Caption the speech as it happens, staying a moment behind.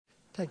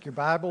Take your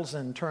Bibles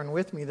and turn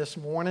with me this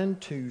morning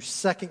to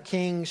 2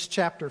 Kings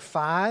chapter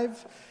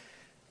 5.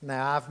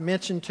 Now, I've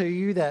mentioned to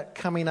you that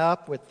coming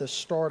up with the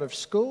start of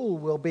school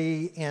will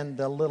be in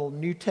the little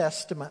New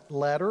Testament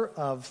letter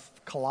of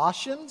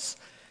Colossians.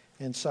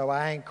 And so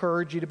I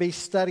encourage you to be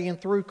studying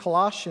through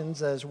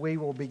Colossians as we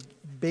will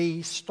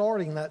be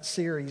starting that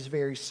series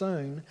very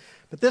soon.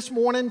 But this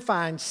morning,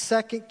 find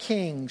 2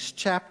 Kings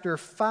chapter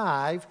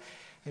 5.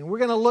 And we're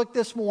going to look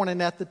this morning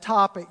at the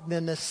topic,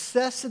 the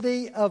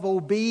necessity of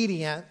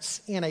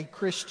obedience in a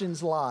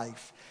Christian's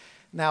life.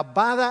 Now,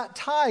 by that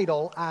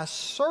title, I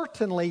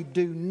certainly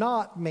do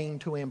not mean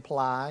to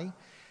imply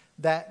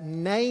that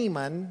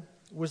Naaman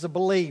was a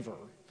believer.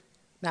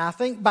 Now, I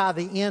think by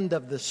the end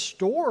of the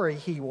story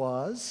he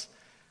was,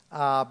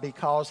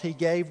 because he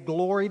gave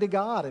glory to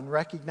God and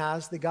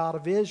recognized the God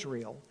of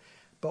Israel.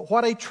 But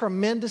what a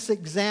tremendous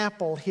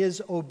example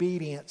his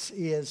obedience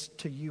is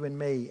to you and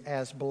me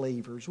as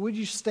believers. Would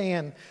you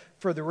stand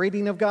for the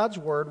reading of God's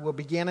Word? We'll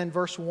begin in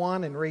verse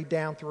 1 and read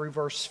down through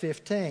verse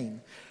 15.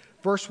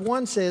 Verse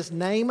 1 says,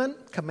 Naaman,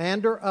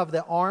 commander of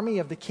the army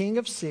of the king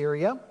of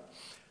Syria,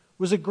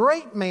 was a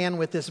great man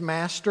with his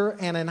master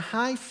and in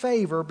high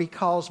favor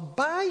because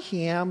by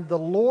him the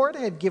Lord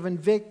had given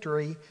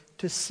victory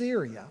to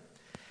Syria.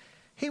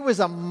 He was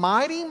a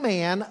mighty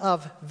man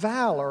of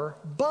valor,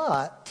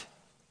 but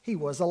he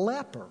was a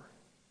leper.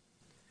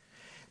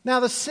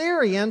 Now the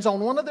Syrians, on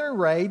one of their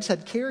raids,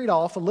 had carried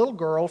off a little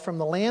girl from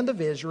the land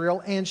of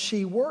Israel, and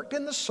she worked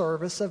in the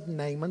service of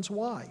Naaman's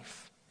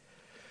wife.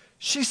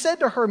 She said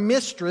to her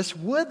mistress,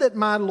 "Would that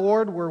my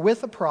Lord were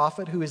with a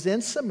prophet who is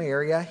in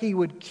Samaria, he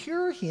would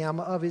cure him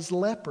of his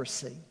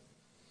leprosy."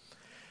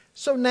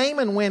 So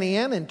Naaman went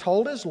in and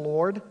told his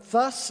Lord,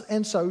 "Thus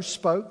and so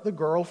spoke the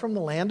girl from the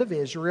land of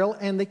Israel."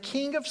 And the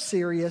king of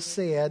Syria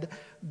said,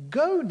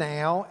 "Go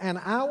now, and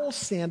I will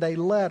send a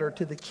letter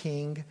to the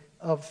king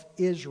of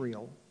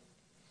Israel."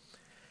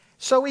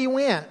 So he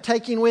went,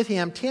 taking with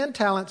him 10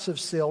 talents of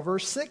silver,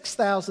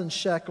 6,000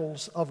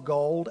 shekels of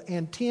gold,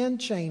 and 10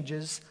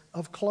 changes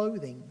of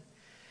clothing.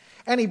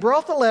 And he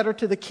brought the letter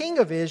to the king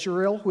of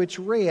Israel, which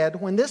read,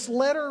 "When this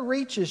letter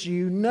reaches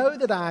you, know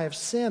that I have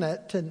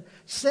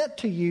sent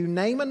to you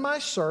Naaman my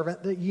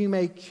servant, that you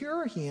may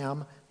cure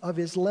him of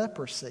his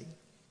leprosy."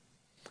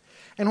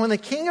 And when the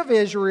king of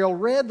Israel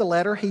read the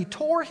letter, he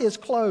tore his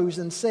clothes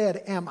and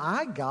said, "Am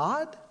I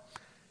God,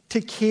 to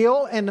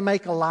kill and to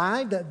make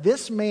alive, that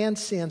this man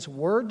sends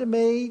word to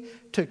me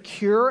to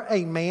cure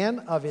a man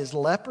of his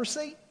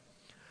leprosy?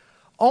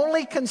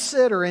 Only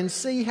consider and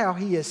see how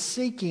he is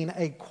seeking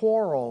a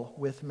quarrel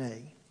with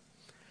me."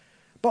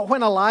 But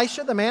when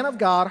Elisha, the man of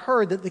God,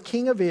 heard that the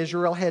king of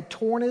Israel had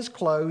torn his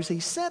clothes, he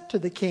sent to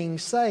the king,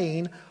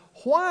 saying,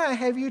 "Why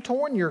have you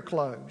torn your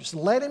clothes?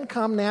 Let him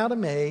come now to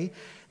me,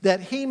 that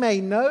he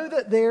may know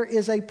that there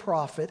is a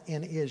prophet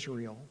in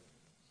Israel."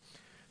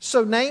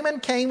 So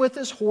Naaman came with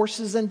his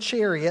horses and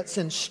chariots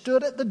and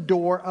stood at the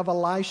door of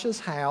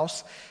Elisha's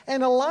house.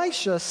 And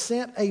Elisha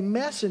sent a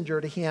messenger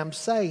to him,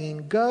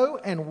 saying, "Go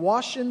and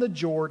wash in the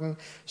Jordan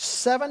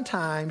 7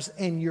 times,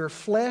 and your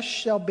flesh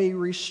shall be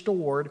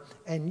restored,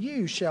 and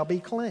you shall be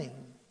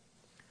clean."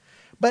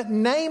 But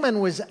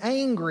Naaman was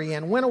angry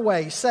and went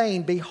away,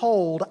 saying,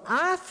 "Behold,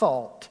 I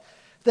thought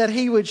that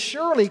he would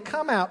surely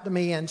come out to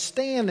me and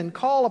stand and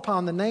call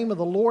upon the name of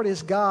the Lord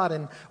his God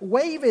and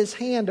wave his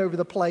hand over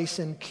the place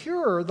and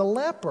cure the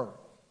leper.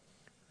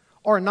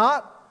 Are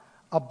not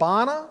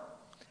Abana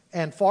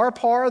and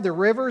Pharpar, the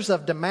rivers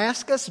of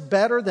Damascus,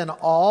 better than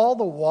all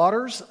the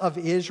waters of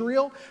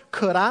Israel?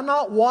 Could I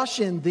not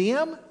wash in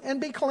them and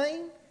be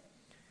clean?"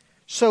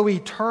 So he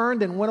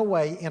turned and went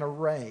away in a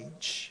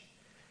rage.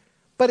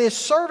 But his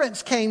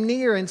servants came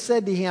near and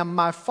said to him,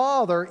 "My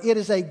father, it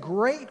is a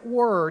great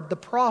word the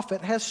prophet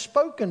has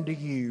spoken to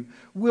you.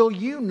 Will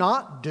you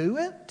not do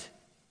it?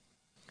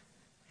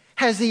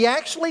 Has he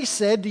actually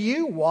said to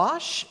you,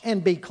 'Wash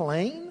and be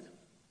clean'?"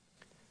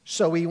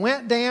 So he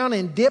went down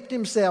and dipped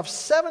himself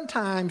 7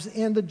 times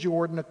in the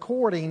Jordan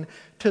according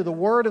to the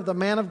word of the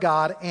man of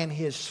God, and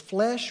his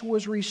flesh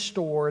was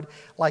restored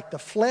like the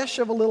flesh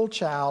of a little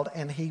child,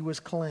 and he was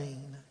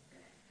clean.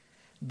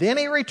 Then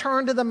he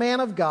returned to the man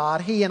of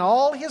God, he and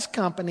all his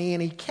company,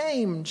 and he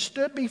came and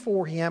stood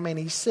before him, and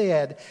he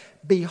said,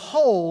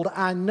 "Behold,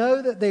 I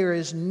know that there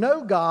is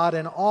no God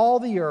in all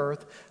the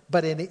earth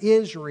but in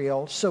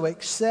Israel, so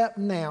accept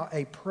now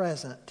a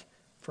present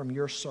from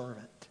your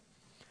servant."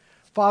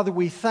 Father,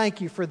 we thank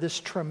you for this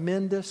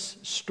tremendous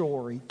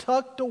story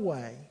tucked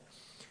away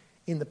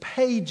in the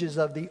pages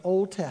of the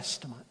Old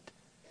Testament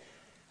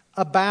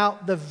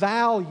about the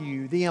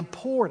value, the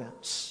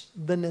importance,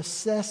 the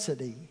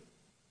necessity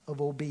of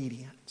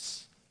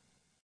obedience.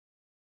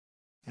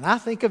 And I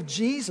think of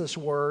Jesus'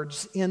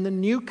 words in the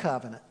New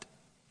Covenant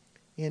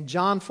in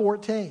John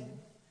 14,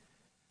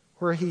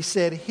 where he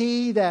said,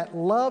 "He that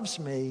loves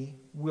me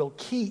will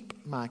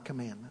keep my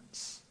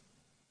commandments.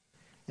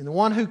 And the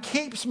one who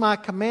keeps my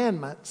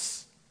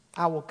commandments,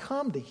 I will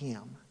come to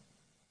him,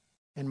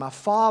 and my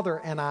Father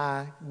and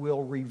I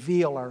will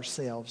reveal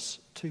ourselves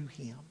to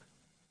him."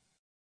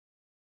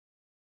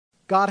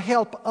 God,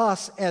 help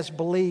us as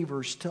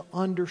believers to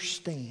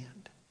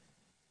understand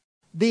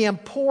the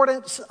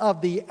importance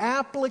of the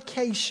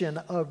application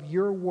of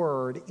your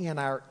word in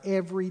our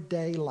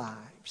everyday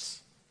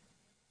lives.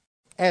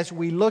 As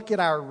we look at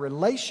our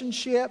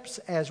relationships,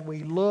 as we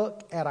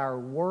look at our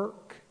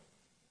work,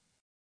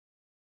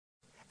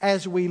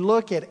 as we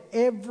look at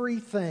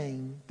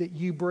everything that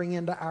you bring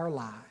into our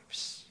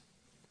lives,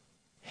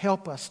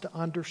 help us to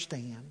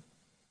understand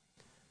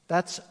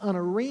that's an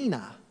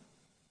arena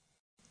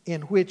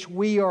in which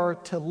we are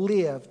to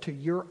live to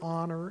your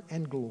honor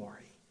and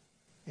glory.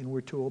 And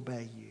we're to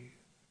obey you.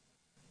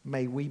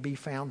 May we be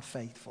found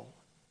faithful.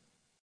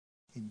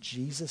 In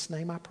Jesus'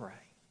 name I pray.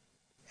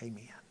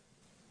 Amen.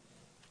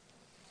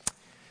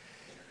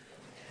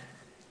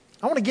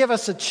 I want to give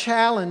us a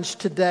challenge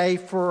today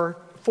for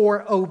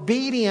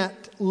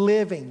obedient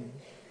living.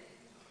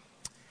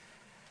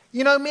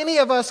 You know, many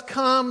of us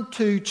come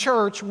to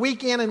church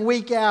week in and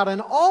week out,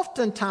 and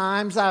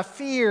oftentimes I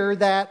fear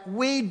that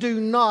we do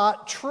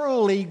not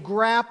truly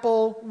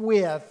grapple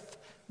with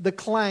the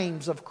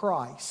claims of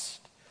Christ.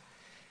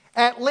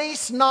 At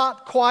least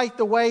not quite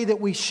the way that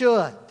we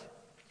should.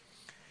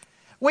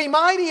 We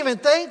might even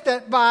think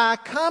that by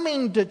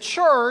coming to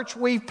church,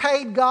 we've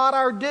paid God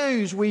our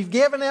dues. We've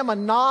given Him a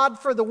nod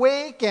for the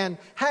week, and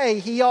hey,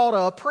 He ought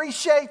to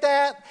appreciate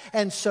that,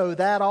 and so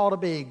that ought to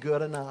be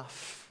good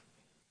enough.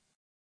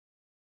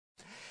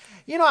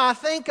 You know, I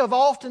think of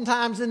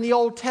oftentimes in the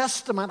Old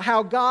Testament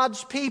how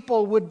God's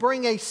people would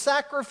bring a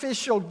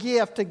sacrificial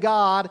gift to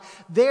God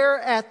there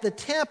at the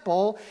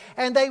temple,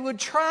 and they would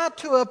try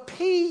to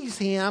appease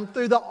Him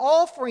through the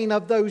offering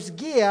of those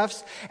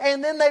gifts,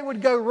 and then they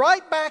would go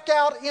right back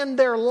out in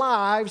their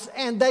lives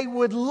and they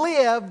would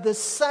live the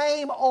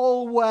same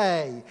old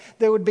way.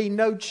 There would be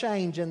no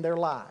change in their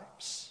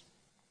lives.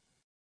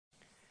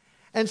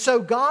 And so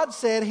God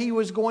said He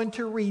was going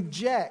to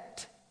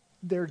reject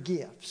their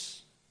gifts.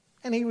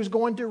 And He was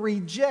going to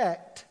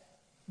reject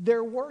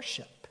their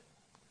worship.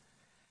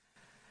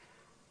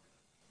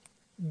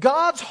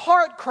 God's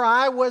heart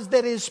cry was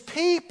that His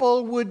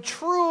people would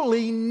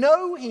truly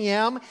know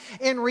Him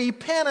in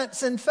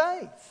repentance and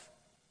faith.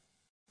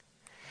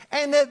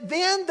 And that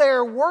then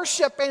their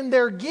worship and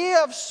their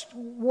gifts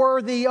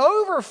were the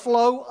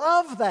overflow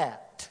of that.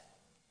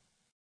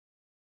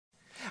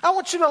 I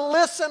want you to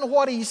listen to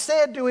what He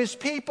said to His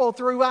people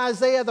through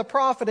Isaiah the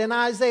prophet in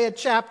Isaiah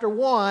chapter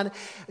 1.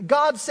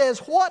 God says,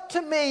 "What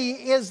to me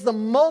is the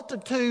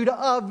multitude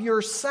of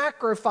your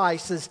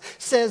sacrifices,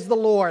 says the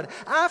Lord.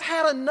 I've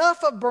had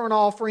enough of burnt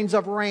offerings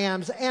of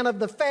rams and of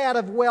the fat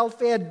of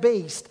well-fed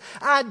beasts.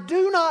 I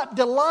do not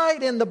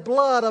delight in the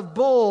blood of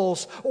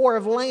bulls or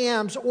of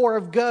lambs or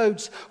of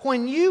goats.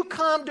 When you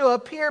come to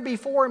appear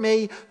before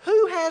me,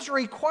 who has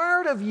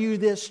required of you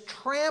this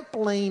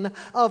trampling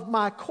of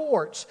my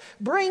courts?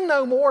 Bring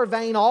no more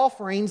vain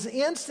offerings.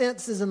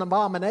 Incense is an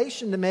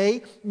abomination to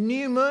me.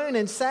 New moon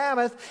and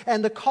Sabbath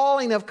and the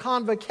calling of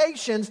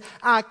convocations.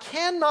 I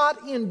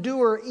cannot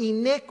endure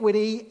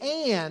iniquity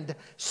and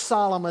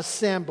solemn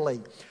assembly.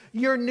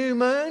 Your new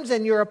moons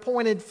and your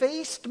appointed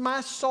feast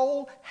my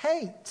soul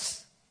hates.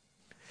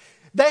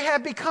 They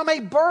have become a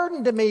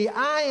burden to me.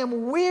 I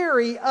am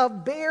weary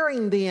of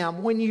bearing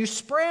them. When you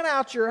spread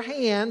out your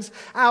hands,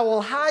 I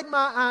will hide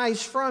my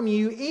eyes from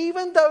you.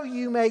 Even though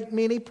you make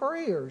many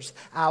prayers,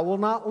 I will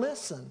not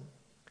listen.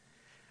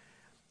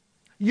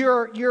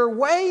 Your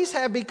ways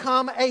have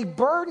become a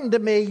burden to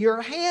me.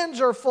 Your hands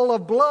are full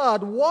of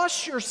blood.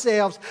 Wash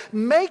yourselves.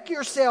 Make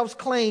yourselves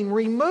clean.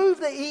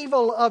 Remove the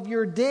evil of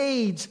your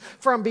deeds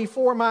from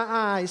before my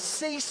eyes.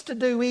 Cease to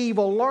do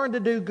evil. Learn to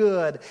do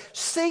good.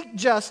 Seek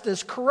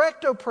justice.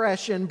 Correct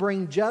oppression.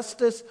 Bring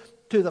justice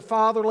to the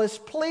fatherless.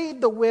 Plead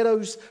the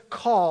widow's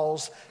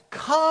cause.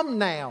 Come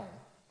now,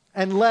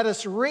 and let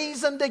us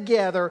reason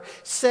together,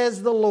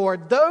 says the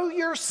Lord. Though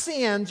your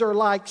sins are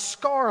like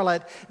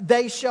scarlet,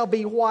 they shall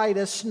be white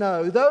as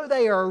snow. Though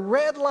they are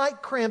red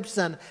like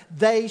crimson,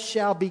 they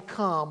shall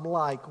become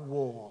like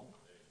wool.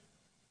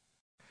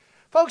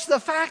 Folks, the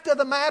fact of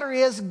the matter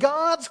is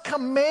God's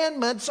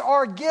commandments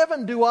are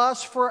given to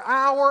us for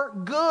our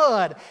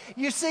good.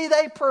 You see,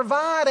 they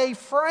provide a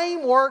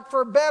framework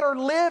for better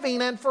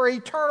living and for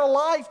eternal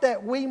life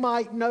that we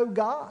might know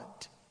God.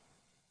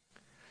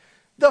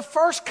 The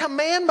first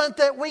commandment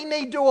that we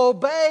need to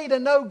obey to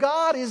know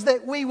God is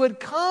that we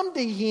would come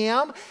to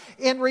Him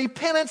in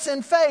repentance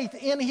and faith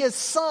in His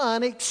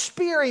Son,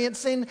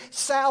 experiencing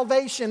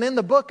salvation. In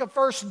the book of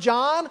 1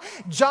 John,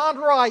 John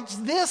writes,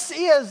 "This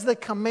is the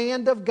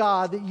command of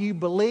God, that you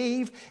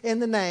believe in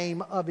the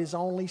name of His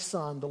only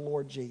Son, the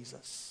Lord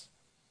Jesus."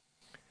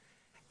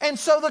 And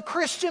so the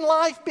Christian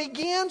life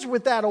begins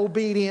with that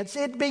obedience.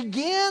 It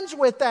begins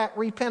with that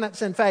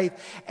repentance and faith,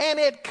 and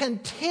it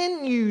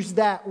continues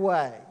that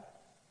way.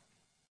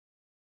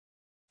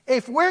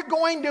 If we're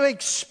going to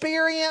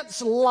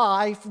experience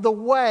life the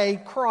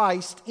way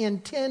Christ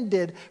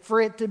intended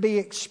for it to be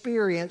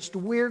experienced,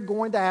 we're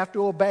going to have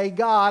to obey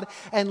God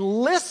and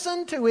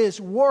listen to His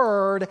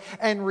Word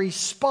and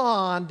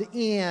respond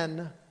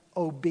in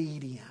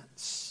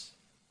obedience.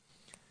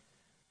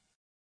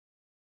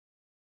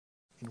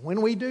 And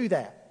when we do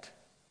that,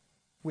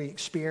 we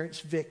experience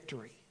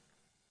victory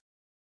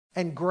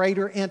and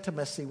greater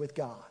intimacy with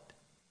God.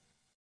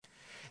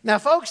 Now,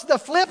 folks, the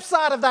flip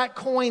side of that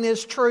coin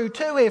is true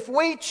too. If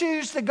we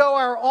choose to go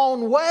our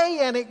own way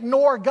and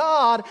ignore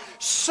God,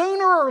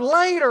 sooner or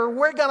later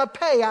we're going to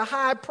pay a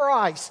high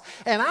price.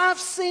 And I've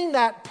seen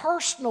that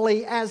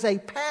personally as a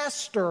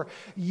pastor.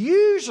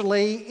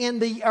 Usually in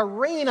the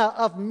arena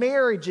of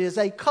marriages,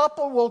 a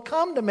couple will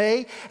come to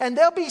me and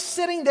they'll be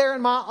sitting there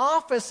in my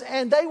office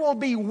and they will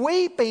be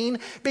weeping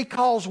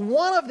because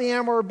one of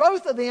them or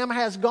both of them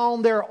has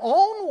gone their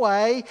own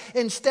way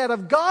instead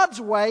of God's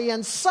way,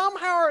 and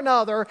somehow or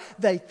another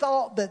they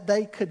thought that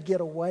they could get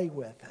away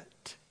with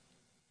it.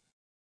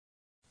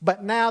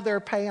 But now they're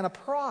paying a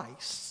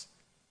price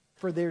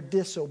for their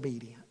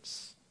disobedience.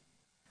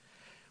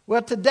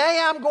 Well, today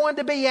I'm going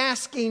to be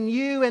asking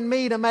you and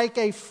me to make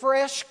a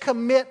fresh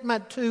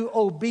commitment to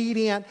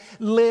obedient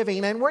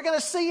living. And we're going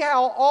to see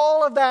how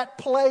all of that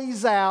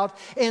plays out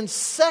in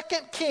 2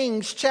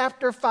 Kings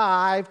chapter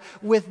 5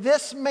 with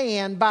this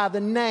man by the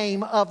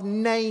name of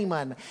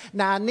Naaman.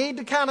 Now, I need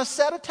to kind of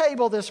set a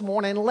table this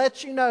morning and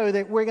let you know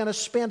that we're going to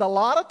spend a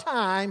lot of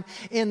time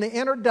in the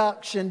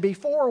introduction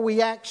before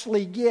we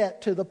actually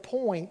get to the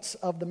points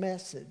of the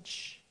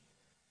message.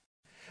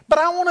 But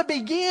I want to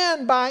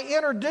begin by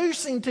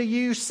introducing to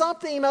you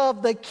something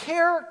of the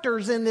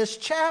characters in this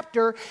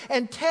chapter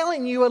and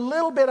telling you a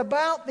little bit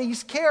about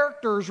these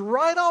characters.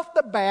 Right off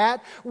the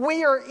bat,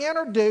 we are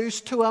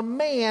introduced to a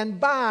man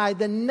by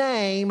the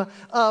name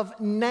of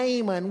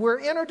Naaman. We're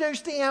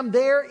introduced to him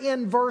there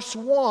in verse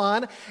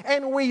 1,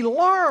 and we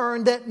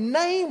learn that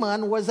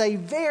Naaman was a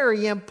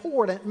very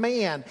important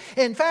man.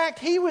 In fact,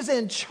 he was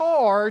in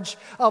charge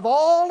of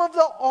all of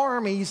the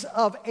armies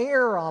of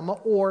Aram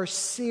or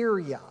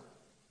Syria.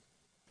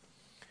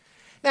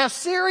 Now,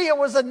 Syria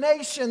was a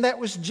nation that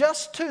was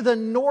just to the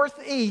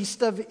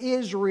northeast of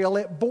Israel.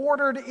 It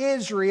bordered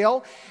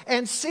Israel,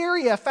 and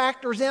Syria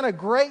factors in a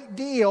great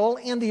deal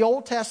in the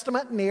Old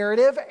Testament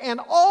narrative, and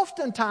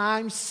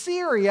oftentimes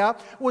Syria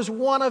was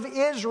one of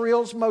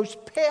Israel's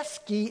most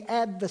pesky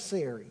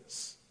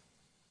adversaries.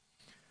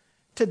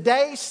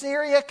 Today,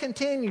 Syria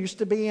continues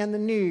to be in the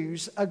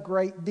news a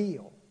great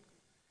deal.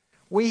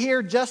 We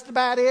hear just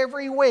about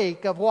every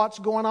week of what's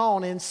going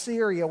on in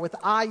Syria with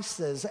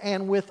ISIS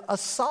and with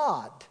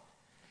Assad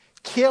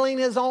killing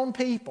his own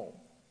people.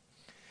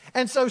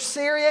 And so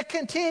Syria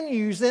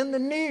continues in the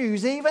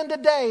news. Even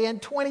today in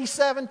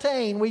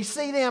 2017, we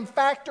see them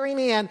factoring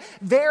in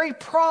very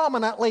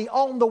prominently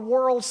on the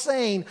world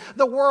scene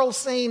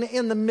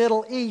in the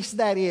Middle East,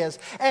 that is.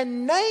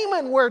 And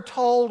Naaman, we're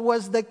told,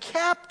 was the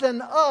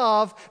captain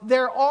of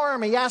their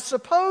army. I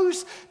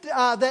suppose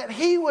that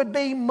he would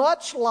be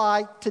much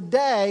like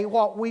today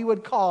what we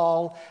would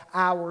call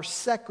our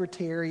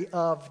Secretary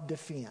of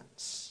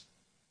Defense.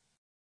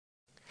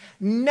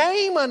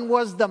 Naaman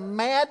was the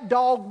Mad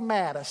Dog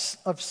Mattis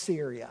of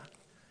Syria.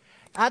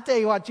 I tell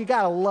you what, you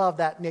got to love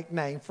that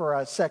nickname for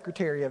a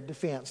Secretary of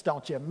Defense,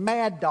 don't you?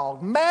 Mad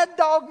Dog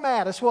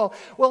Mattis.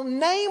 Well,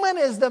 Naaman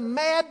is the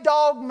Mad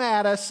Dog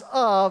Mattis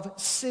of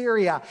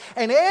Syria.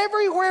 And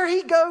everywhere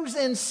he goes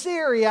in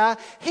Syria,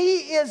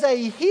 he is a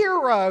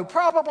hero.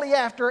 Probably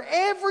after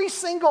every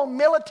single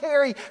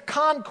military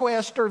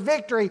conquest or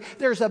victory,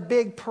 there's a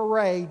big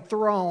parade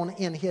thrown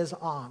in his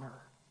honor.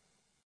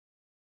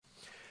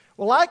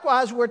 Well,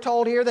 likewise, we're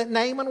told here that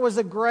Naaman was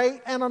a great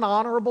and an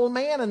honorable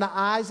man in the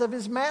eyes of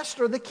his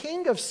master, the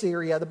king of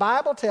Syria. The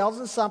Bible tells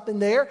us something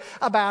there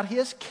about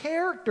his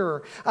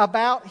character,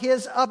 about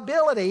his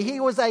ability.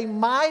 He was a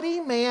mighty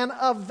man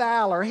of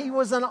valor. He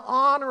was an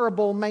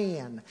honorable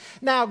man.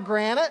 Now,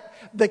 granted,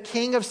 the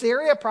king of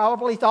Syria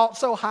probably thought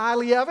so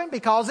highly of him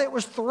because it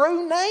was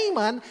through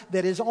Naaman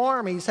that his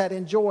armies had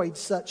enjoyed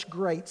such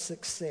great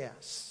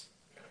success.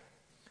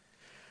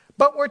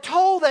 But we're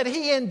told that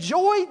he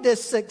enjoyed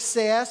this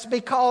success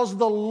because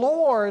the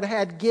Lord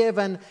had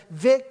given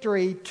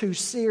victory to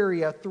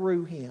Syria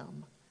through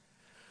him.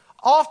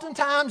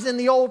 Oftentimes in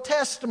the Old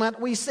Testament,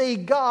 we see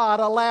God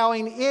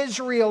allowing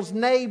Israel's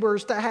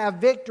neighbors to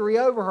have victory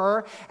over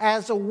her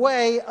as a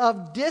way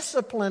of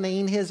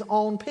disciplining his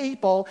own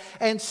people.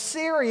 And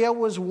Syria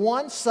was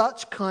one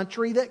such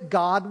country that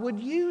God would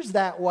use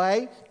that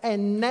way.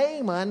 And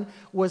Naaman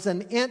was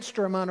an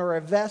instrument or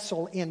a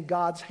vessel in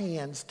God's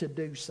hands to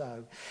do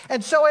so.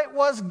 And so it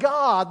was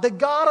God, the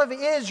God of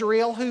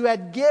Israel, who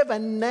had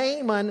given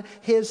Naaman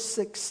his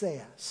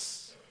success.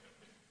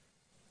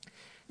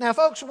 Now,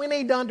 folks, we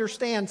need to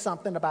understand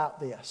something about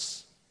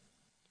this.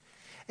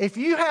 If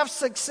you have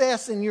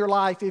success in your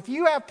life, if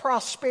you have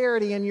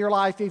prosperity in your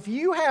life, if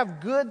you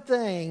have good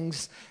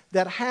things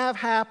that have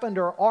happened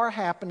or are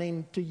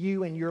happening to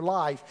you in your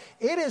life,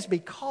 it is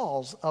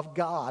because of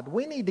God.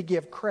 We need to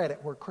give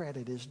credit where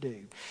credit is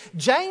due.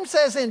 James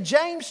says in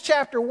James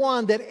chapter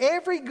 1 that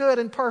every good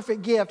and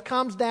perfect gift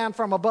comes down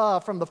from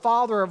above, from the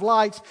Father of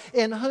lights,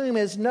 in whom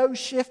is no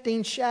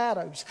shifting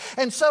shadows.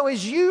 And so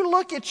as you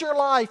look at your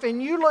life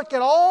and you look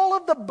at all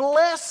of the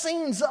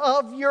blessings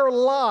of your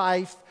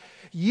life,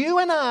 You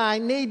and I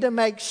need to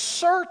make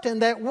certain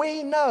that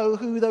we know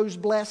who those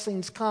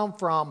blessings come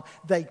from.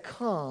 They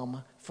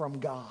come from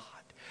God.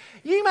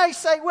 You may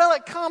say, well,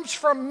 it comes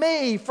from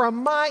me,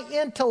 from my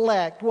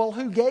intellect. Well,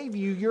 who gave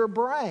you your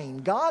brain?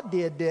 God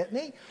did, didn't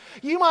He?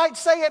 You might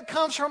say it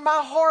comes from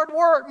my hard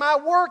work, my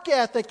work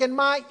ethic, and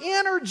my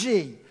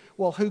energy.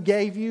 Well, who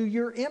gave you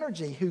your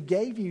energy? Who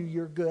gave you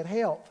your good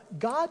health?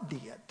 God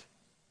did.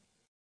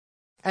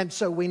 And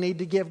so we need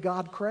to give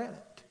God credit.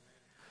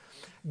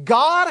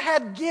 God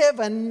had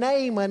given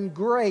Naaman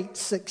great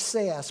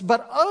success,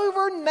 but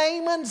over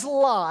Naaman's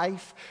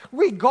life,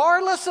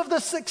 regardless of the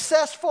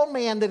successful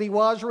man that he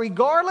was,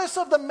 regardless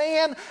of the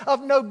man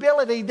of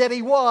nobility that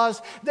he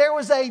was, there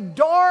was a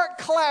dark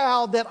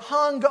cloud that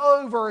hung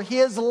over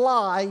his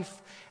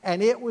life,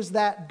 and it was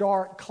that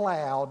dark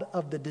cloud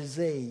of the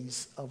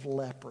disease of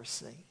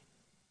leprosy.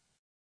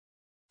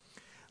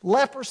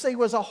 Leprosy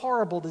was a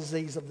horrible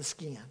disease of the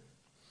skin.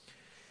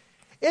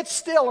 It's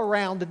still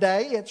around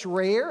today. It's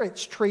rare,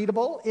 it's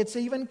treatable, it's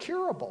even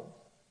curable.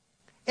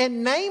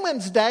 In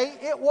Naaman's day,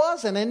 it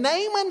wasn't. In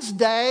Naaman's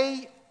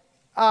day,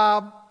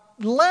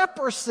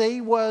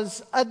 leprosy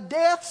was a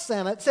death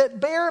sentence. At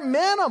bare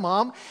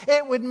minimum,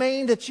 it would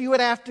mean that you would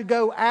have to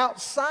go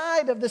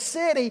outside of the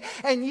city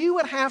and you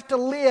would have to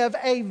live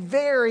a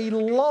very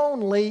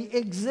lonely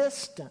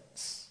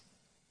existence.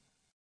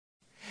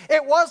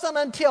 It wasn't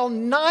until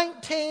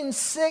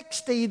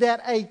 1960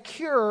 that a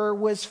cure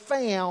was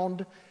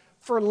found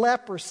for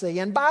leprosy.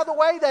 And by the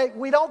way,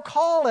 we don't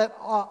call it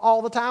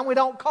all the time, we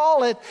don't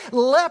call it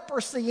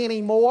leprosy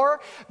anymore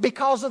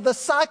because of the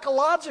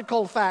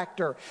psychological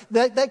factor.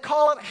 They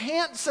call it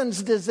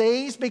Hansen's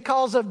disease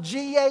because of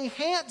G.A.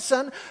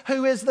 Hansen,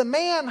 who is the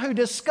man who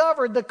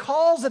discovered the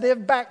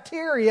causative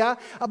bacteria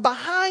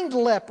behind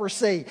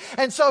leprosy.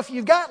 And so if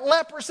you've got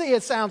leprosy,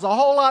 it sounds a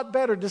whole lot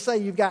better to say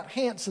you've got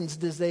Hansen's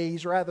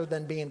disease rather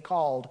than being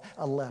called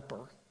a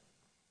leper.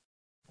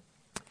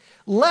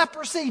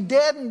 Leprosy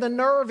deadened the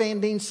nerve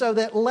endings so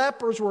that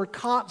lepers were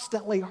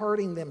constantly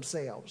hurting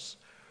themselves,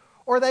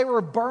 or they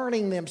were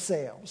burning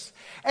themselves.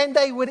 And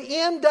they would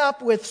end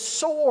up with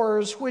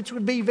sores which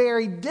would be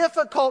very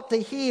difficult to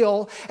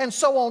heal. And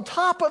so on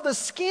top of the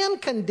skin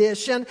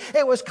condition,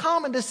 it was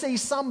common to see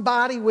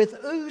somebody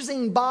with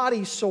oozing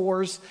body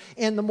sores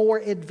in the more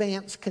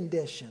advanced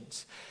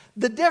conditions.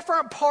 The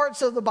different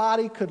parts of the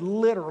body could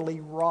literally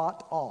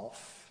rot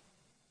off.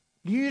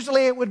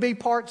 Usually it would be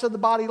parts of the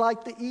body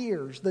like the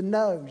ears, the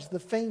nose,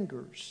 the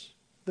fingers,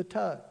 the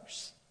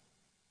toes.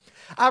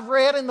 I've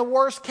read in the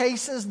worst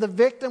cases, the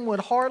victim would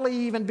hardly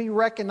even be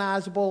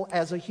recognizable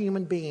as a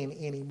human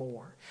being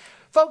anymore.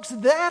 Folks,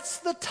 that's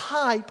the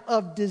type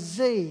of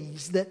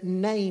disease that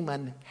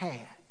Naaman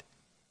had.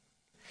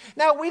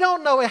 Now, we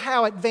don't know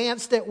how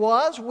advanced it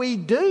was. We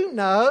do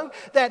know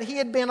that he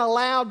had been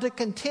allowed to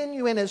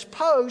continue in his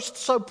post,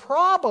 so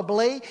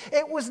probably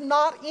it was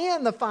not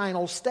in the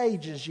final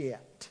stages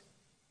yet.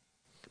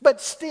 But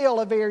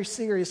still a very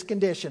serious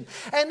condition.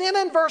 And then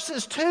in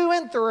verses 2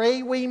 and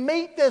 3, we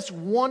meet this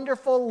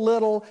wonderful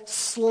little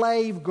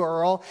slave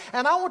girl.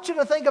 And I want you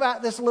to think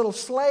about this little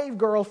slave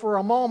girl for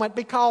a moment,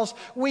 because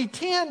we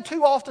tend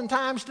too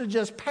oftentimes to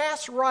just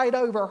pass right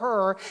over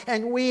her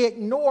and we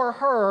ignore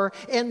her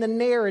in the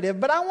narrative.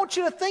 But I want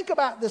you to think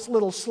about this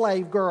little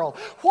slave girl.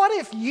 What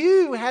if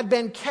you had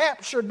been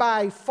captured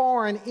by a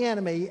foreign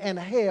enemy and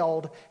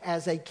held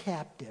as a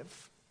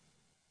captive?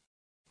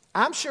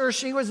 I'm sure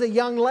she was a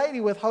young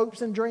lady with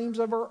hopes and dreams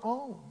of her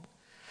own.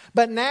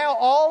 But now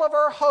all of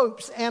her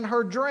hopes and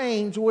her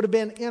dreams would have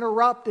been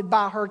interrupted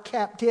by her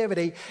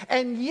captivity.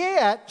 And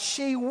yet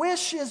she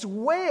wishes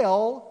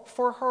well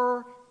for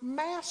her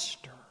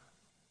master.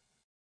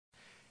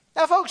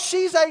 Now, folks,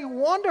 she's a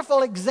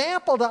wonderful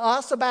example to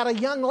us about a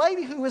young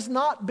lady who is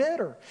not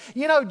bitter.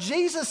 You know,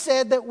 Jesus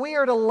said that we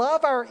are to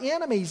love our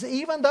enemies,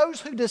 even those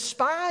who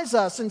despise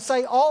us and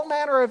say all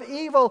manner of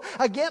evil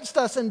against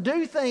us and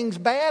do things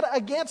bad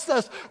against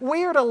us.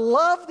 We are to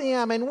love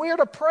them, and we're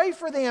to pray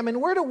for them,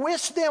 and we're to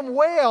wish them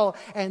well.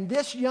 And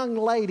this young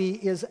lady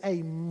is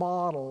a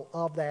model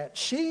of that.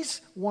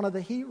 She's one of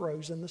the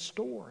heroes in the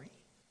story.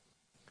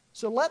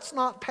 So let's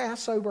not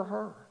pass over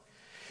her.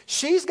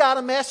 She's got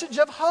a message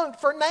of hope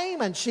for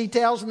Naaman. She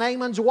tells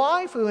Naaman's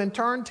wife, who in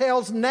turn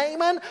tells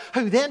Naaman,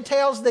 who then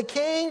tells the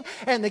king.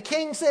 And the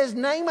king says,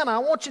 Naaman, I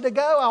want you to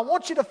go. I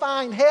want you to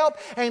find help.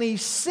 And he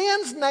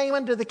sends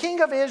Naaman to the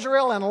king of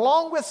Israel. And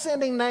along with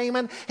sending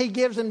Naaman, he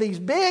gives him these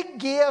big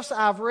gifts.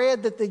 I've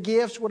read that the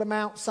gifts would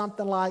amount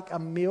something like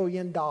 $1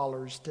 million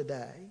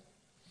today.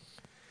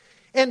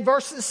 In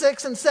verses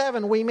 6 and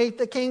 7, we meet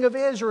the king of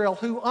Israel,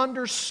 who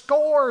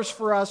underscores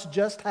for us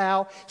just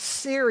how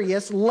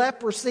serious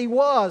leprosy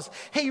was.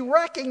 He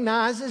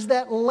recognizes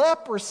that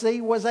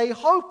leprosy was a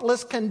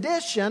hopeless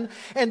condition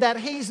and that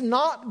he's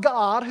not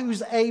God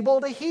who's able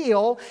to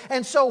heal.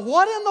 And so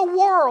what in the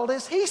world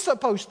is he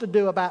supposed to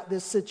do about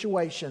this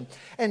situation?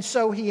 And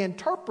so he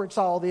interprets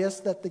all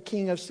this that the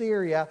king of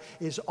Syria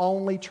is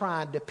only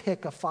trying to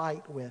pick a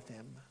fight with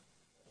him.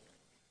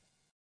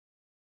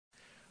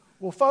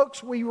 Well,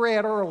 folks, we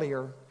read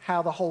earlier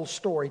how the whole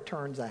story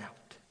turns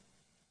out.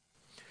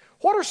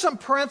 What are some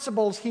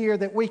principles here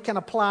that we can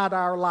apply to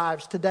our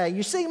lives today?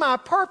 You see, my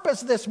purpose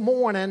this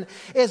morning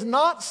is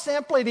not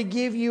simply to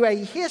give you a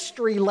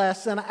history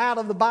lesson out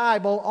of the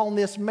Bible on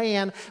this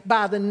man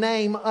by the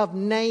name of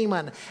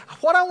Naaman.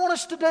 What I want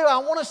us to do, I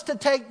want us to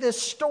take this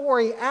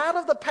story out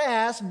of the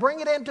past, bring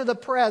it into the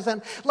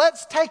present.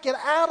 Let's take it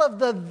out of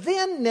the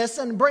thenness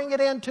and bring it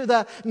into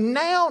the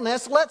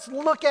nowness. Let's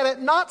look at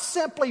it not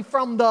simply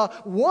from the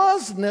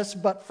wasness,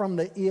 but from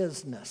the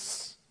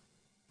isness.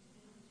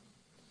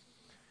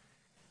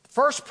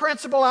 First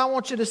principle I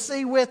want you to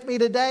see with me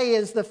today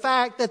is the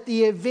fact that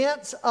the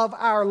events of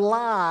our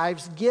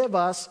lives give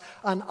us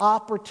an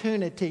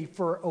opportunity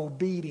for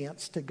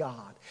obedience to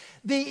God.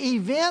 The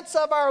events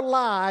of our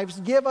lives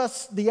give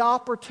us the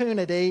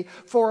opportunity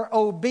for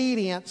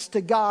obedience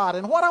to God.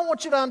 And what I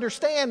want you to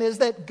understand is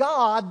that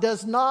God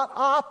does not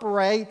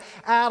operate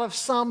out of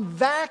some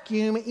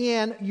vacuum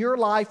in your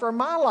life or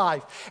my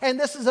life. And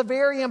this is a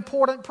very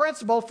important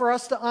principle for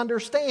us to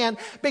understand,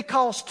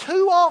 because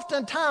too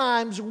often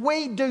times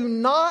we do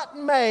not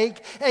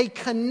make a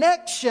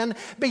connection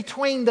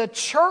between the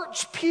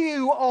church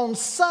pew on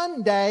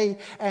Sunday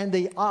and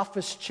the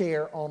office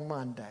chair on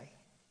Monday.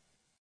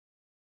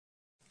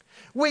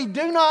 We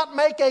do not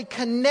make a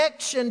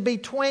connection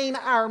between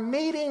our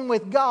meeting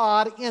with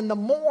God in the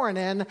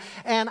morning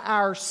and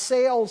our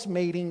sales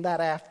meeting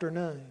that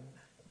afternoon.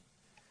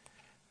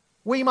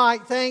 We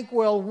might think,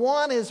 well,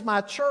 one is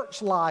my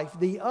church life,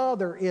 the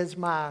other is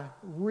my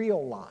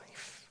real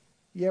life.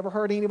 You ever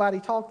heard anybody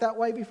talk that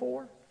way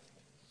before?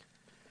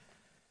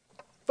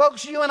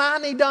 Folks, you and I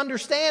need to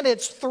understand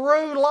it's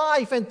through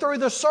life and through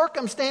the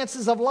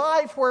circumstances of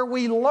life where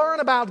we learn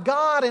about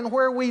God and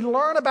where we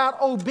learn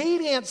about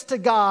obedience to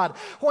God.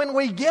 When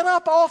we get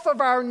up off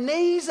of our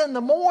knees in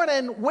the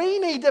morning, we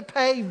need to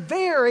pay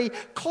very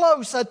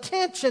close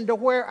attention to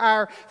where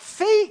our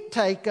feet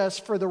take us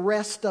for the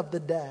rest of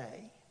the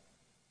day.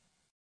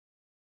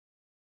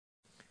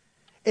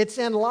 It's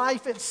in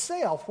life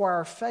itself where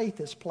our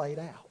faith is played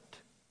out.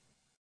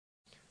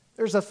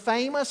 There's a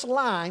famous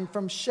line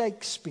from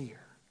Shakespeare,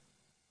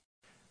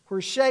 where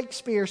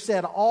Shakespeare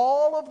said,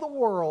 all of the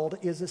world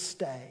is a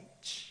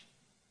stage.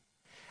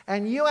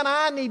 And you and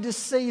I need to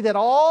see that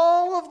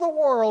all of the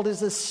world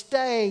is a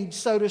stage,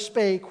 so to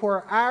speak,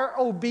 where our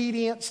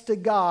obedience to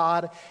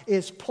God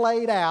is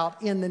played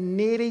out in the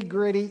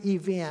nitty-gritty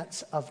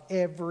events of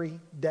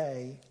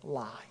everyday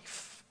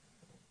life.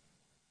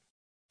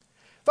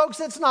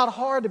 Folks, it's not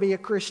hard to be a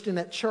Christian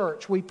at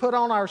church. We put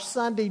on our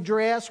Sunday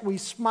dress. We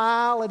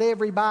smile at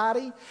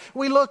everybody.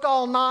 We look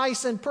all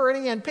nice and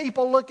pretty, and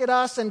people look at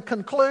us and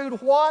conclude,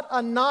 what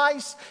a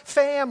nice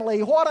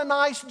family, what a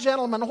nice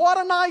gentleman, what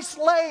a nice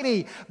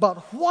lady.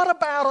 But what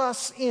about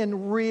us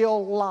in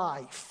real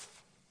life?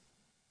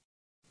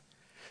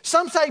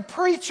 Some say,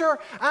 preacher,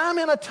 I'm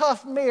in a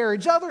tough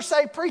marriage. Others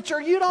say, preacher,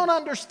 you don't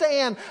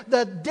understand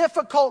the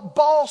difficult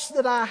boss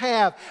that I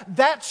have.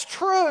 That's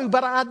true,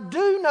 but I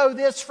do know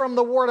this from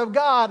the Word of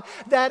God,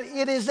 that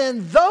it is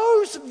in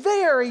those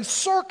very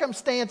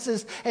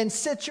circumstances and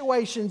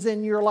situations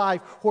in your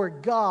life where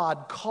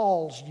God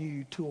calls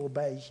you to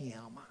obey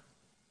Him.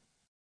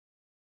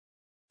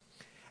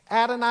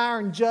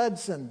 Adoniram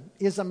Judson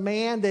is a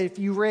man that if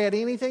you read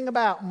anything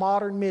about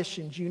modern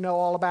missions, you know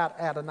all about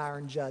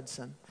Adoniram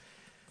Judson.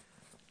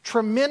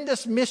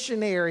 Tremendous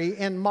missionary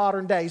in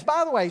modern days.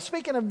 By the way,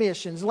 speaking of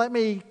missions, let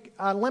me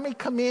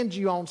commend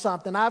you on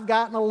something. I've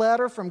gotten a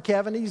letter from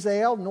Kevin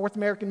Ezell, North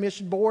American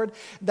Mission Board,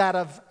 that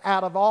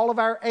out of all of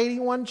our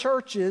 81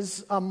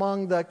 churches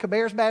among the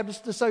Cabarrus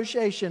Baptist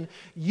Association,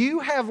 you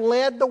have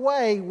led the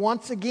way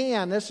once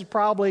again. This is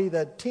probably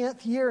the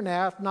 10th year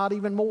now, if not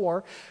even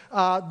more.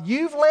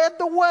 You've led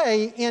the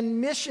way in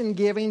mission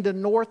giving to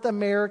North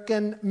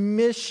American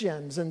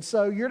missions. And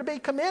so you're to be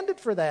commended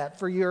for that,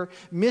 for your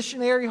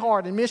missionary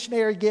heart and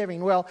missionary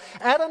giving. Well,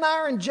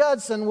 Adoniram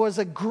Judson was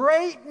a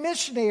great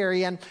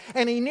missionary, and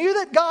he knew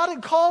that God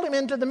had called him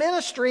into the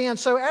ministry. And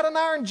so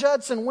Adoniram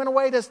Judson went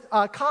away to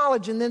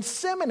college and then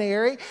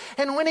seminary.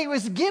 And when he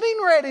was getting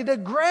ready to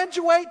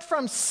graduate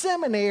from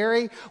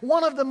seminary,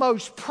 one of the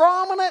most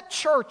prominent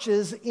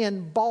churches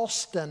in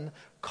Boston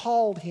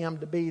called him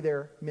to be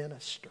their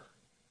minister.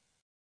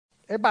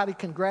 Everybody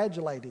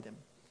congratulated him.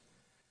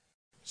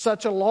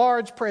 Such a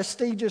large,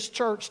 prestigious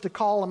church to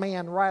call a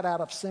man right out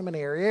of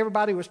seminary.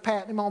 Everybody was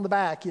patting him on the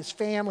back. His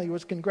family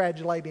was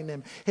congratulating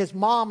him. His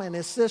mom and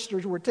his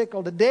sisters were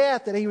tickled to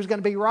death that he was going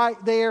to be right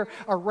there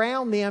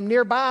around them,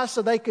 nearby,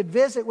 so they could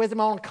visit with him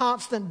on a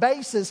constant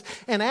basis.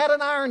 And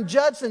Adoniram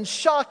Judson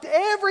shocked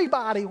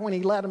everybody when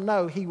he let them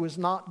know he was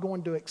not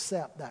going to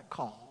accept that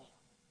call.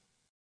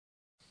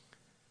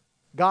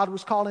 God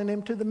was calling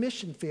him to the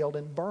mission field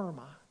in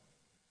Burma.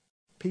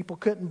 People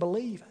couldn't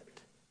believe it.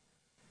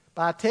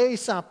 But I tell you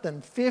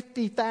something,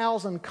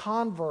 50,000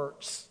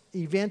 converts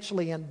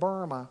eventually in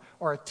Burma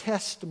are a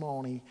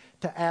testimony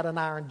to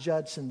Adoniram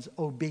Judson's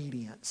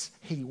obedience.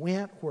 He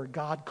went where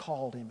God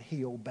called him.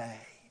 He obeyed.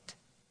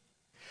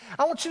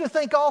 I want you to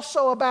think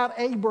also about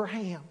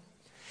Abraham.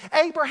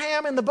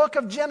 Abraham in the book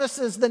of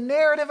Genesis, the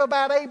narrative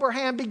about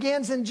Abraham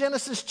begins in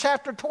Genesis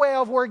chapter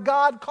 12, where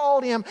God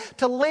called him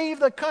to leave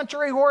the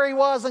country where he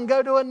was and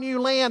go to a new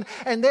land.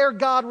 And there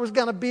God was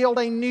going to build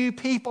a new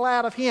people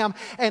out of him.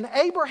 And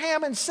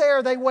Abraham and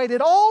Sarah, they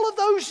waited all of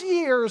those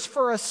years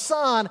for a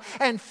son.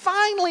 And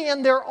finally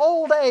in their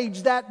old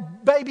age,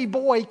 that baby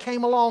boy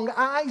came along,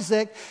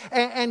 Isaac.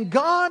 And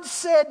God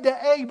said to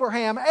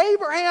Abraham,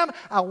 Abraham,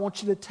 I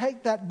want you to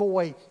take that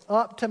boy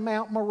up to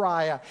Mount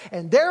Moriah.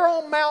 And there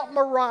on Mount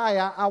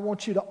Moriah, I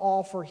want you to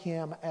offer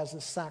him as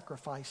a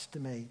sacrifice to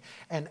me.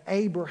 And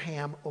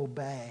Abraham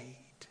obeyed.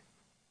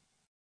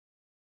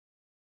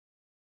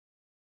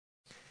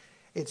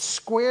 It's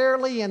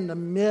squarely in the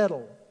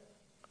middle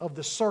of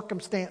the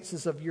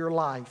circumstances of your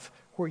life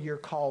where you're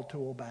called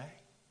to obey.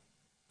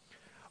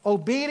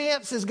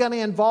 Obedience is going to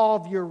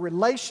involve your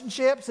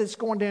relationships. It's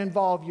going to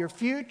involve your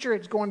future.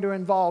 It's going to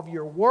involve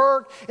your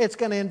work. It's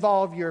going to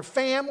involve your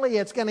family.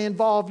 It's going to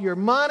involve your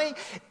money.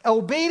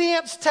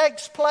 Obedience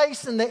takes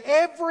place in the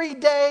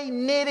everyday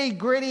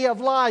nitty-gritty of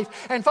life.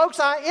 And folks,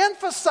 I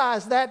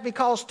emphasize that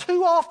because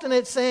too often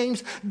it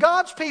seems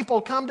God's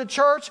people come to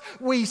church,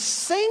 we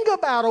sing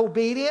about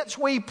obedience,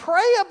 we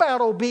pray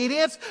about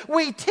obedience,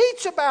 we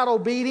teach about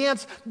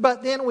obedience,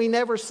 but then we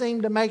never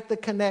seem to make the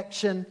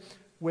connection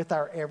with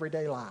our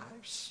everyday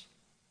lives.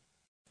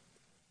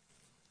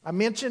 I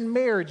mentioned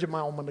marriage a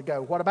moment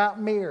ago. What about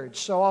marriage?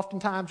 So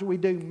oftentimes we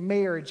do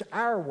marriage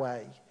our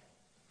way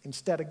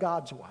instead of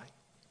God's way.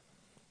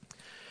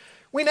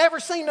 We never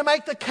seem to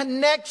make the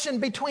connection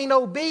between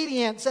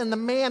obedience and the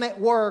man at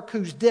work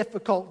who's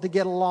difficult to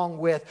get along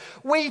with.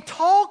 We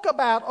talk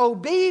about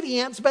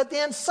obedience, but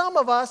then some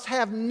of us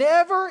have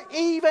never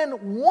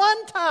even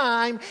one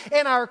time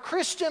in our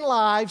Christian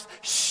lives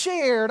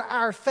shared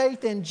our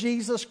faith in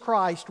Jesus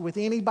Christ with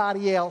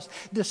anybody else,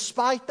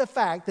 despite the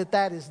fact that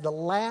that is the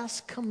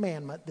last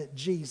commandment that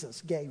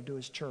Jesus gave to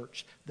his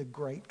church, the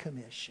Great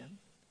Commission.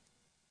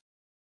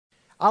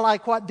 I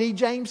like what D.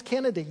 James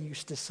Kennedy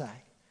used to say.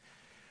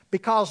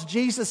 Because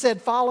Jesus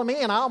said, follow me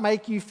and I'll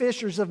make you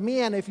fishers of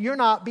men. If you're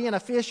not being a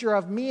fisher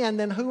of men,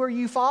 then who are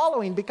you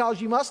following? Because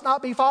you must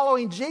not be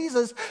following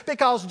Jesus.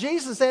 Because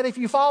Jesus said, if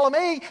you follow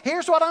me,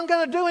 here's what I'm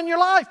going to do in your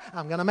life.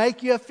 I'm going to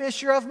make you a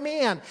fisher of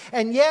men.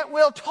 And yet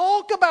we'll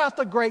talk about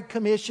the Great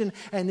Commission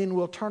and then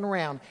we'll turn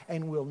around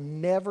and we'll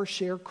never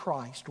share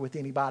Christ with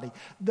anybody.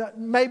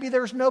 Maybe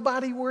there's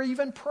nobody we're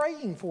even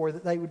praying for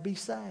that they would be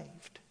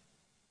saved.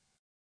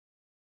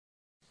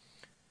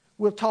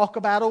 We'll talk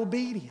about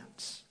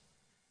obedience.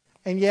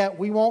 And yet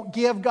we won't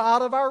give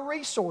God of our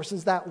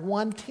resources that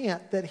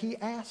 1/10 that He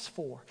asks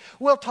for.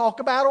 We'll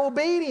talk about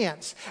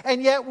obedience.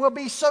 And yet we'll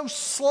be so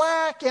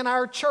slack in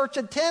our church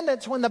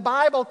attendance when the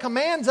Bible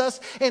commands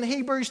us in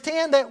Hebrews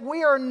 10 that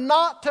we are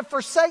not to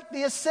forsake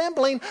the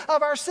assembling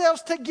of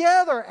ourselves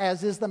together,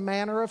 as is the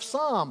manner of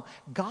some.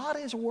 God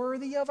is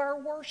worthy of our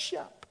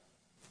worship.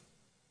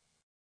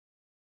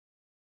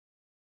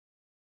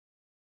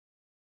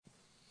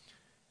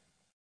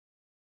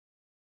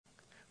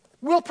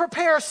 We'll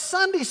prepare a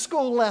Sunday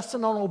school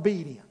lesson on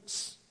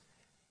obedience.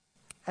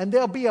 And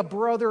there'll be a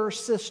brother or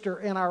sister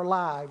in our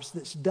lives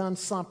that's done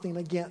something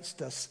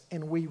against us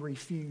and we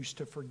refuse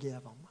to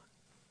forgive them.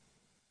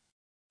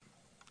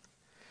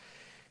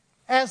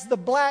 As the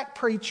black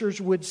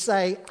preachers would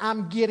say,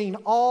 I'm getting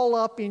all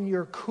up in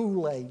your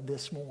Kool-Aid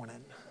this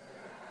morning.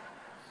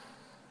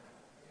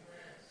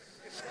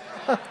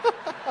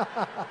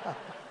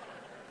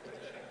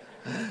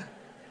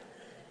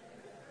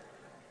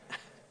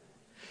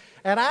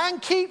 And I can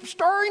keep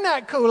stirring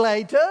that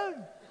Kool-Aid too.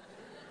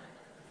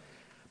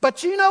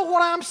 But you know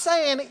what I'm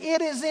saying?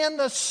 It is in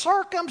the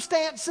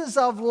circumstances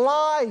of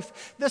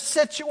life, the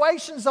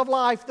situations of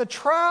life, the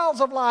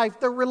trials of life,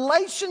 the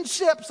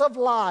relationships of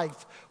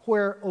life,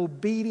 where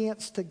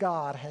obedience to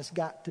God has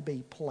got to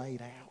be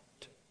played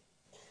out.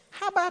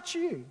 How about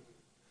you?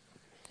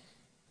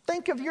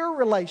 Think of your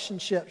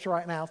relationships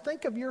right now.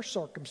 Think of your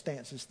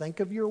circumstances. Think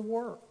of your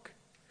work.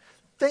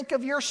 Think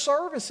of your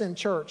service in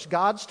church.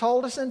 God's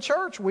told us in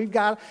church,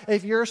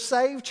 if you're a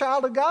saved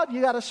child of God, you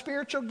got a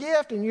spiritual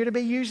gift and you're to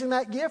be using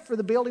that gift for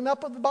the building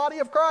up of the body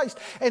of Christ.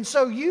 And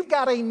so you've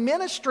got a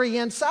ministry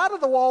inside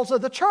of the walls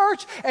of the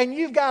church and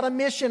you've got a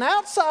mission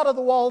outside of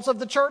the walls of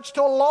the church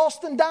to a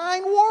lost and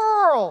dying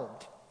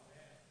world.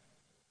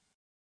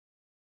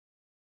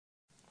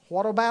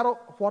 What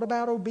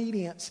about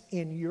obedience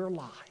in your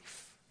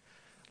life?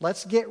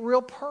 Let's get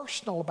real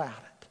personal about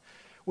it.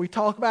 We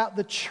talk about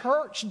the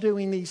church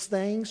doing these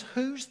things.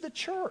 Who's the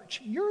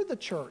church? You're the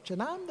church,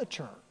 and I'm the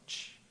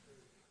church.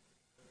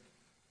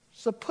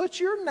 So put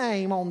your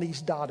name on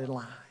these dotted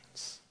lines.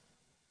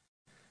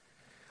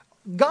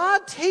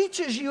 God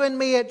teaches you and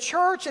me at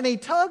church, and He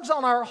tugs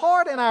on our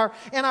heart in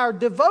our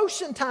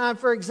devotion time,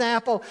 for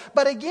example.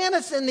 But again,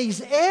 it's in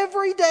these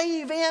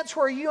everyday events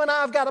where you and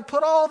I have got to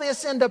put all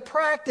this into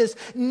practice.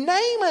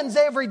 Naaman's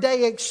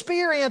everyday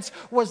experience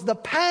was the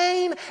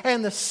pain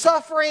and the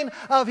suffering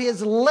of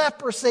his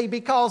leprosy,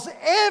 because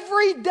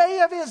every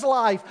day of his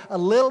life, a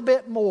little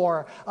bit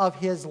more of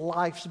his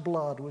life's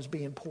blood was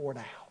being poured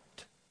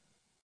out.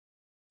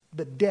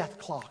 The death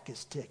clock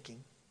is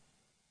ticking.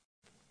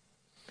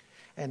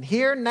 And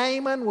here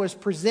Naaman was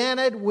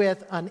presented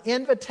with an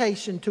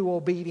invitation to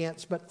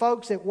obedience. But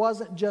folks, it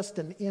wasn't just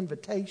an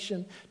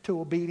invitation to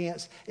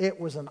obedience. It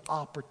was an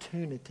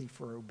opportunity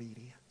for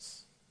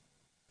obedience.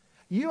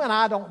 You and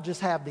I don't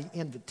just have the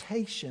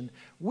invitation.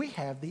 We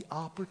have the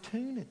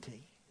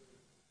opportunity.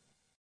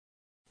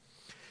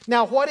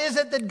 Now, what is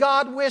it that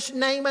God wished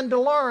Naaman to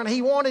learn?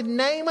 He wanted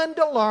Naaman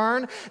to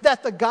learn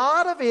that the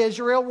God of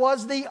Israel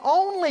was the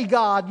only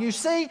God. You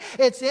see,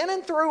 it's in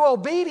and through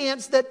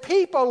obedience that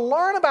people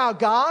learn about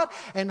God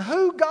and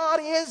who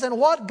God is and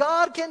what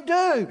God can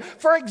do.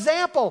 For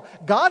example,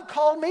 God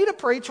called me to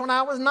preach when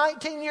I was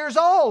 19 years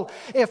old.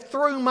 If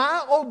through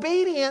my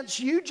obedience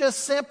you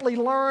just simply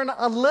learn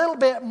a little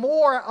bit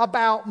more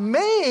about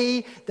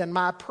me, then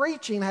my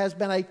preaching has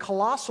been a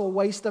colossal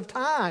waste of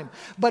time.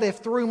 But if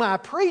through my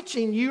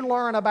preaching you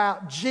learn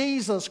about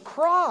Jesus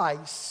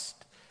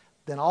Christ,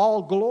 then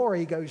all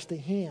glory goes to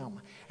Him.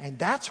 And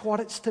that's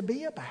what it's to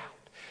be about.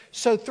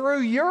 So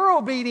through your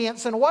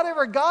obedience and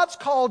whatever God's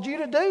called you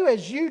to do,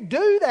 as you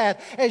do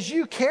that, as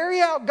you carry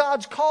out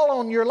God's call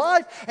on your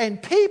life,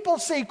 and people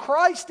see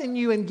Christ in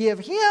you and give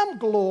Him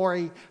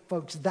glory,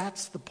 folks,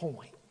 that's the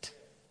point.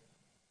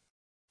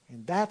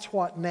 And that's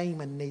what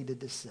Naaman needed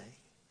to see.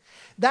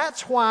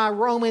 That's why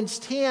Romans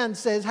 10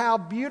 says, how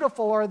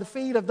beautiful are the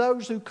feet of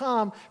those who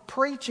come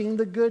preaching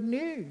the good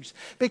news.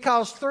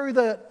 Because through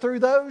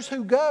those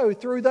who go,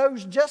 through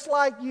those just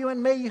like you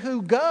and me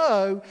who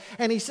go,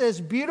 and he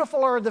says,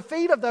 beautiful are the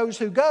feet of those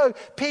who go,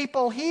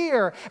 people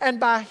hear. And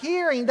by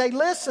hearing, they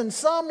listen.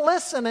 Some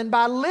listen, and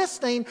by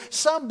listening,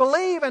 some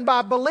believe. And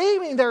by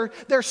believing,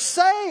 they're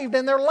saved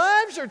and their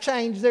lives are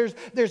changed.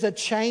 There's a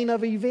chain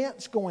of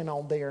events going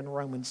on there in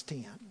Romans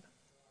 10.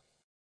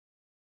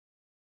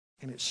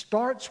 And it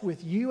starts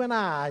with you and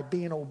I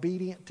being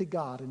obedient to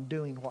God and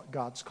doing what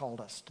God's called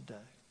us to do.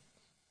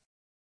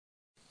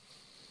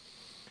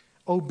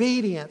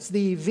 Obedience.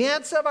 The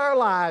events of our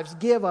lives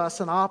give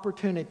us an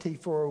opportunity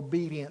for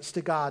obedience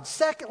to God.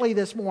 Secondly,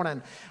 this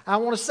morning, I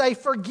want to say,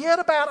 forget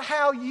about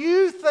how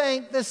you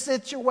think the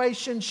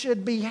situation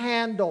should be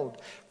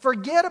handled.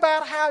 Forget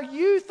about how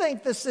you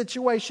think the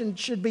situation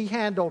should be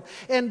handled.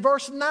 In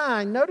verse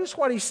 9, notice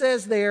what he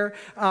says there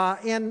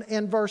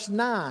in verse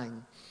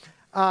 9.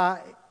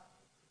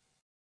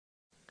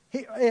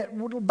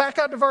 Back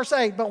up to verse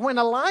 8. But when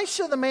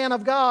Elisha, the man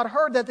of God,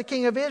 heard that the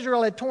king of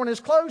Israel had torn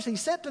his clothes, he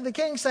sent to the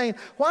king saying,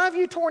 why have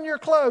you torn your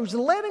clothes?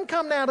 Let him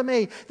come now to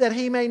me, that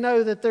he may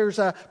know that there's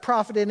a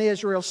prophet in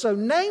Israel. So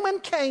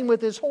Naaman came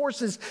with his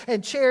horses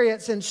and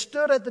chariots and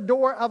stood at the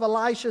door of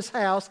Elisha's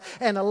house.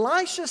 And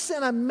Elisha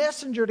sent a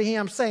messenger to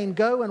him, saying,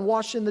 go and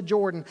wash in the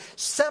Jordan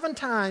 7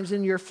 times,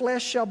 and your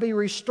flesh shall be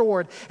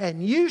restored,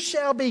 and you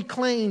shall be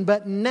clean.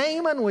 But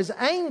Naaman was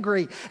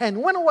angry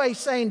and went away,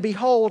 saying,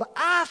 behold,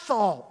 I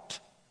thought,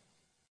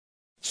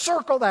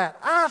 circle that,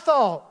 I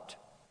thought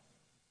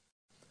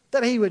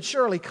that he would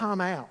surely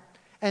come out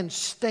and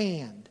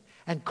stand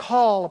and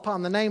call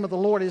upon the name of the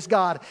Lord his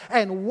God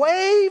and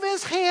wave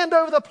his hand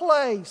over the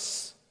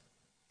place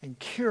and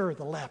cure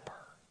the leper.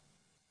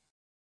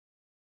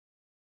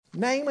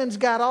 Naaman's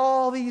got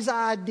all these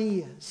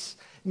ideas.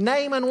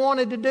 Naaman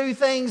wanted to do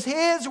things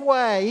his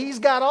way. He's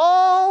got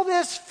all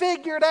this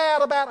figured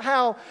out about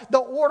how the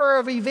order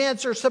of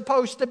events are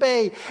supposed to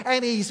be.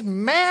 And he's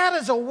mad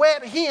as a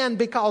wet hen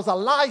because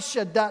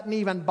Elisha doesn't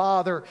even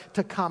bother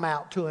to come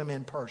out to him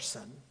in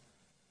person.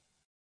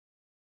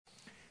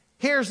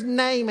 Here's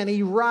Naaman.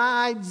 He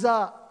rides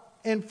up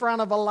in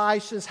front of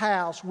Elisha's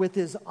house with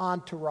his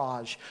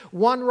entourage.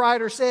 One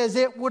writer says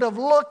it would have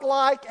looked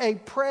like a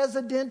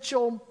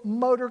presidential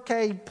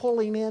motorcade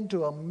pulling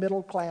into a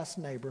middle-class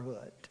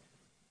neighborhood.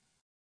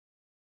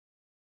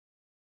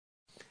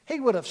 He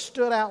would have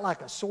stood out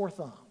like a sore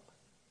thumb.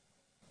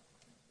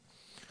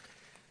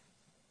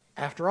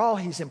 After all,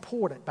 he's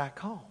important back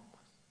home.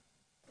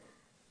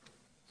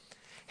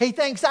 He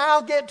thinks,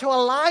 I'll get to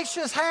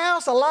Elisha's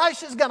house.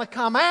 Elisha's going to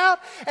come out,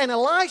 and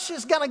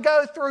Elisha's going to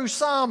go through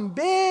some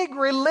big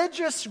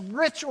religious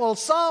ritual,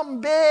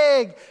 some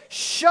big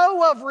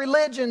show of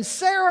religion,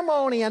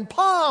 ceremony and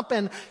pomp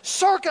and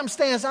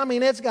circumstance. I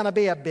mean, it's going to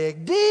be a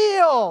big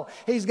deal.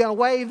 He's going to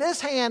wave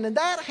this hand and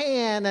that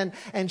hand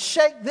and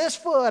shake this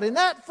foot and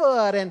that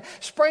foot and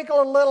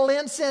sprinkle a little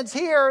incense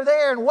here or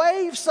there and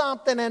wave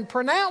something and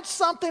pronounce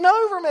something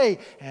over me,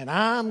 and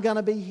I'm going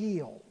to be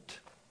healed.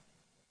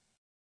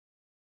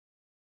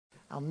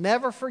 I'll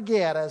never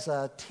forget, as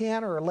a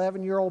 10 or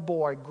 11-year-old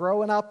boy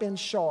growing up in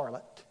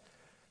Charlotte,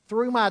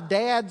 through my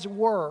dad's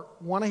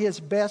work, one of his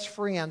best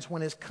friends,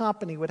 when his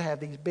company would have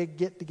these big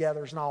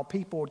get-togethers and all,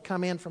 people would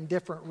come in from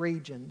different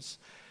regions.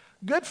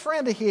 A good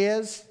friend of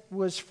his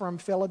was from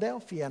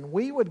Philadelphia, and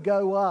we would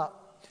go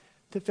up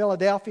to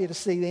Philadelphia to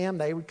see them.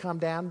 They would come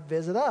down and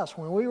visit us.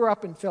 When we were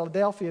up in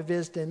Philadelphia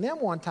visiting them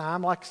one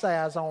time, like I say,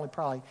 I was only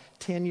probably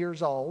 10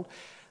 years old.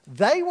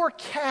 They were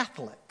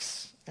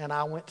Catholics, and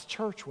I went to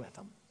church with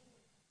them.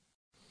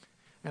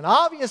 And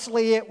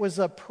obviously it was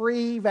a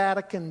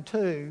pre-Vatican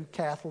II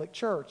Catholic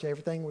church.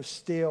 Everything was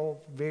still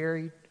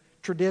very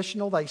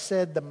traditional. They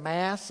said the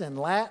Mass in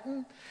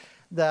Latin.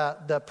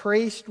 The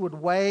priest would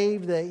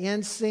wave the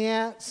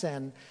incense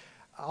and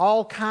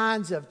all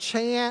kinds of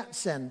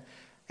chants. And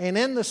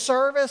in the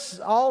service,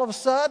 all of a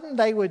sudden,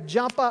 they would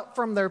jump up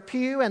from their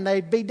pew and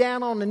they'd be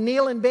down on the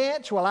kneeling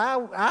bench. Well, I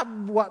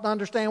wouldn't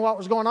understand what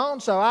was going on,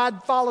 so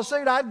I'd follow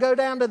suit. I'd go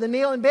down to the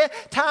kneeling bench.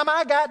 Time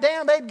I got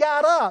down, they'd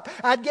got up.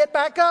 I'd get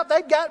back up,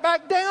 they'd got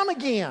back down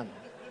again.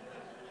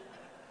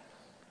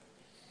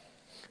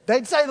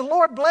 They'd say, "The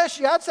Lord bless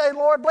you." I'd say, "The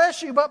Lord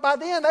bless you." But by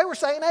then, they were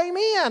saying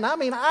amen. I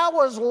mean, I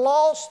was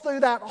lost through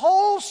that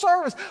whole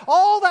service.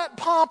 All that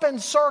pomp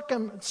and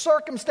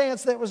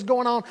circumstance that was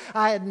going on.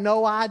 I had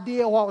no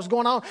idea what was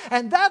going on.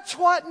 And that's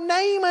what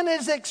Naaman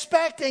is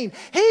expecting.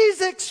 He's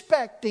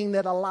expecting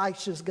that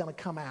Elisha's going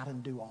to come out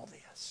and do all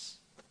this.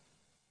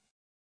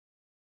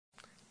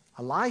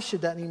 Elisha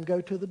doesn't even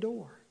go to the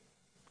door.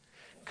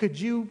 Could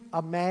you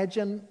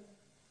imagine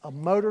a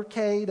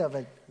motorcade of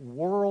a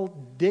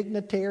world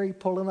dignitary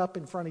pulling up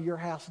in front of your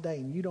house today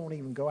and you don't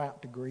even go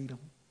out to greet them?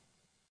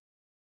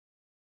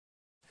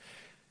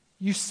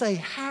 You say,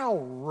 "How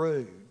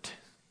rude."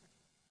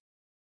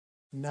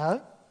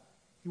 No,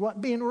 he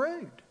wasn't being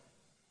rude.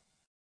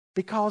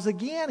 Because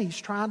again, he's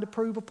trying to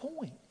prove a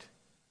point.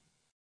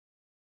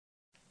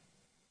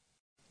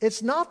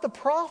 It's not the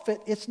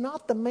prophet, it's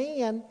not the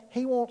man.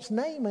 He wants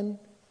Naaman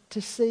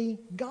to see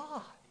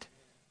God.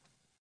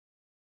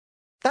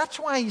 That's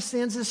why he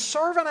sends his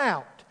servant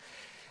out.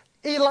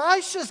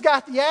 Elisha's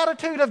got the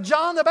attitude of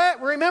John the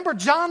Baptist. Remember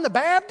John the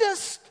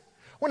Baptist?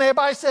 When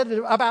everybody said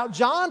about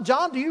John,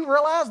 "John, do you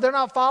realize they're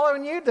not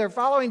following you? They're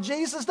following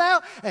Jesus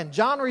now?" And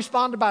John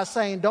responded by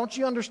saying, "Don't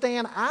you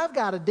understand? I've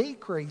got to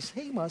decrease.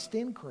 He must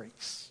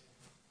increase."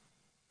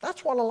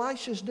 That's what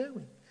Elisha's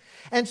doing.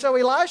 And so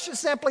Elisha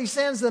simply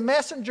sends the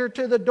messenger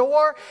to the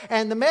door,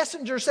 and the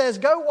messenger says,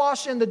 "Go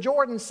wash in the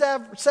Jordan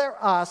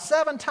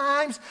 7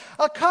 times.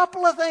 A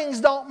couple of things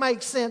don't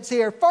make sense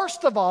here.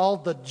 First of all,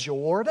 the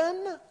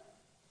Jordan.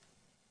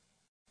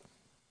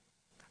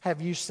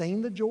 Have you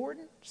seen the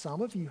Jordan?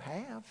 Some of you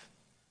have.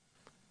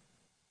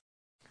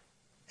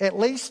 At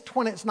least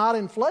when it's not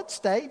in flood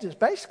stage, it's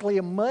basically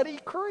a muddy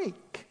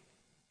creek.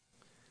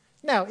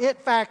 Now,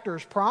 it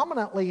factors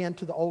prominently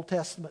into the Old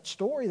Testament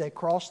story. They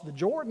crossed the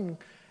Jordan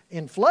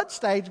in flood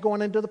stage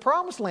going into the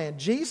promised land.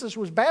 Jesus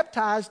was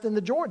baptized in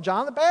the Jordan.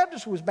 John the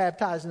Baptist was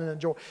baptized in the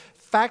Jordan.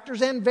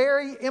 Factors in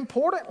very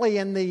importantly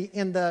in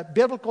the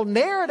biblical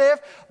narrative,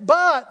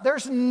 but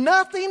there's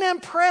nothing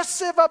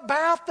impressive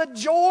about the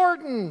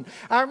Jordan.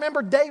 I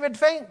remember David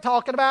Fink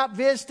talking about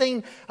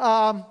visiting,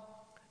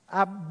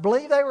 I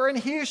believe they were in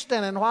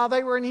Houston, and while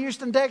they were in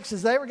Houston,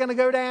 Texas, they were going to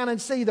go down and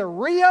see the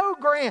Rio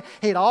Grande.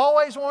 He'd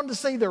always wanted to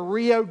see the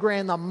Rio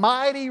Grande, the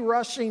mighty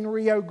rushing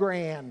Rio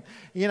Grande.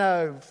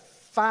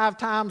 5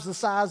 times the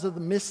size of the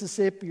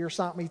Mississippi or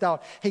something, he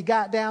thought. He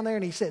got down there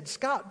and he said,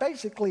 "Scott,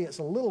 basically it's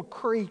a little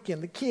creek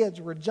and the kids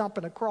were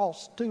jumping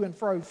across to and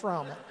fro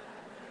from it."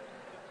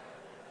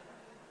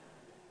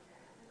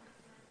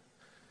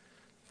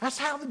 That's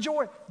how the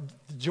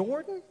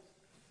Jordan?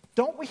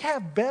 Don't we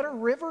have better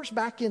rivers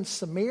back in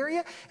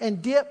Samaria and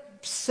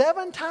dip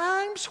 7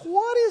 times?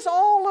 What is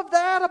all of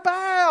that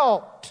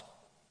about?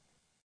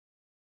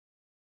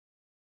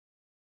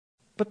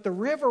 But the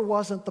river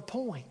wasn't the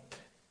point.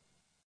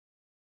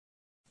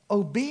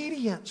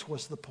 Obedience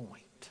was the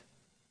point.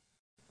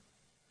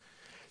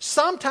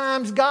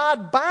 Sometimes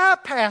God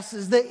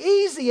bypasses the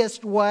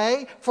easiest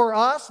way for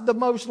us, the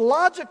most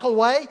logical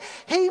way.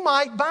 He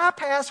might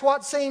bypass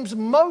what seems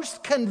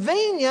most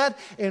convenient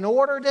in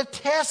order to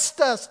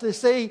test us to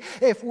see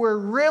if we're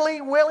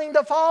really willing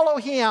to follow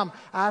Him.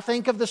 I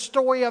think of the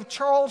story of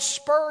Charles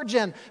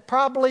Spurgeon,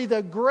 probably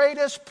the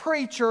greatest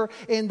preacher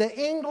in the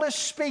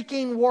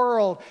English-speaking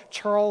world.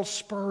 Charles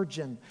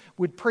Spurgeon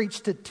would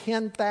preach to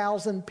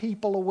 10,000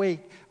 people a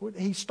week.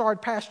 He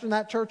started pastoring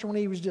that church when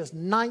he was just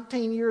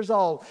 19 years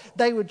old.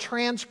 They would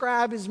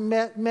transcribe his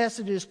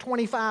messages,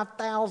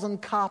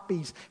 25,000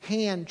 copies,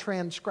 hand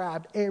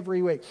transcribed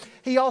every week.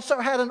 He also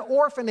had an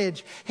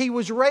orphanage. He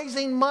was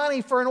raising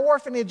money for an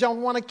orphanage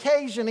on one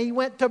occasion. He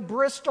went to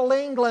Bristol,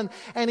 England,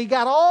 and he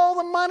got all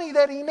the money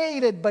that he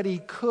needed, but he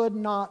could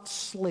not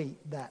sleep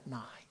that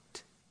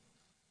night.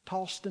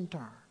 Tossed and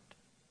turned.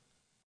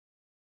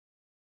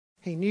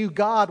 He knew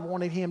God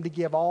wanted him to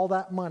give all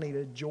that money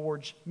to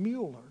George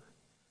Mueller.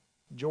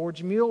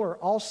 George Mueller,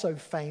 also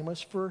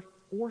famous for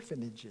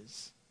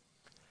orphanages.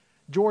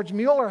 George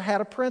Mueller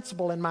had a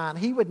principle in mind.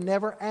 He would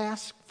never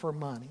ask for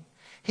money.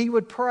 He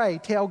would pray,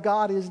 tell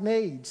God his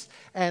needs,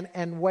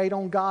 and wait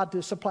on God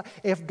to supply.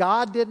 If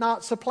God did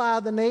not supply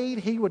the need,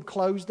 he would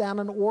close down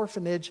an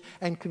orphanage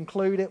and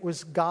conclude it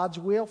was God's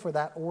will for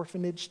that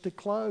orphanage to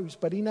close.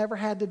 But he never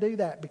had to do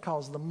that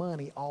because the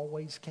money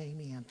always came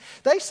in.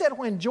 They said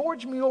when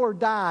George Mueller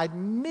died,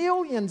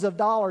 millions of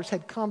dollars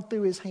had come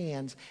through his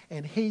hands,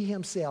 and he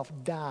himself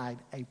died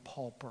a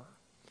pauper.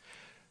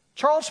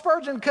 Charles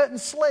Spurgeon couldn't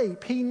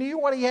sleep. He knew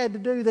what he had to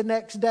do the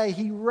next day.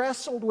 He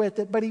wrestled with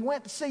it, but he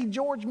went to see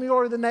George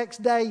Mueller the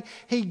next day.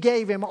 He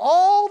gave him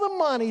all the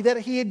money that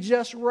he had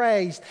just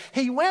raised.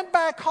 He went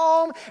back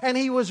home and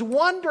he was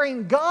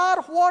wondering, God,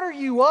 what are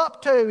you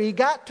up to? He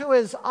got to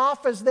his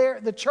office there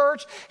at the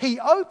church. He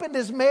opened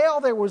his mail.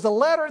 There was a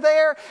letter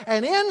there,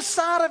 and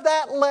inside of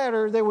that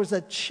letter there was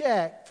a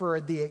check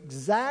for the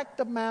exact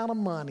amount of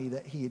money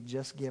that he had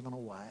just given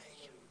away.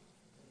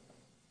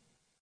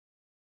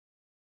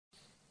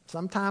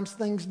 Sometimes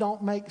things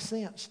don't make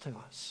sense to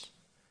us.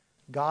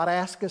 God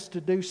asks us to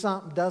do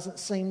something doesn't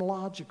seem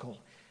logical,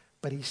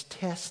 but He's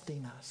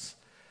testing us.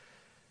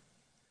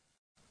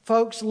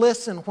 Folks,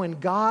 listen, when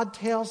God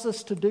tells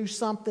us to do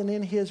something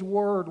in His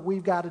Word,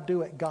 we've got to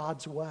do it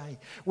God's way.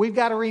 We've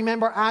got to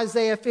remember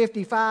Isaiah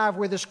 55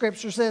 where the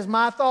Scripture says,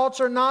 "My thoughts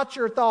are not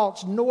your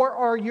thoughts, nor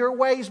are your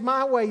ways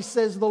my ways,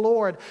 says the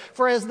Lord.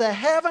 For as the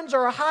heavens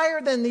are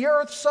higher than the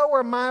earth, so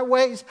are my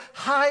ways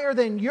higher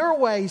than your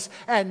ways,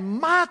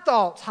 and my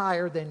thoughts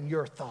higher than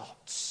your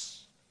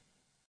thoughts."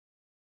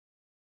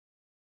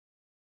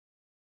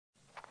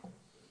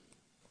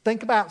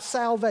 Think about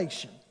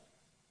salvation.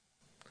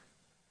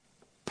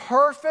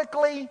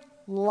 Perfectly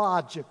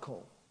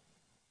logical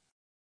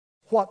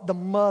what the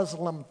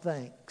Muslim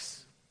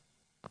thinks.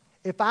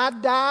 If I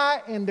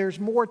die and there's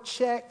more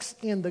checks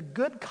in the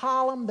good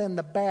column than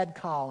the bad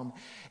column,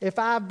 if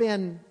I've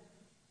been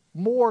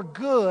more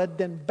good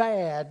than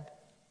bad,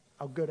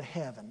 I'll go to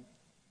heaven.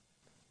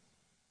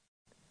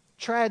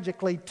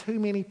 Tragically, too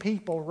many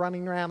people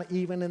running around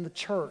even in the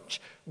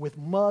church with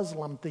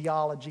Muslim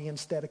theology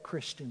instead of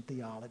Christian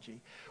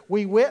theology.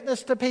 We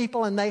witness to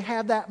people and they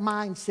have that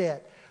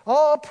mindset.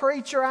 "Oh,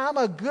 preacher, I'm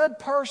a good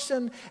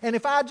person, and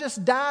if I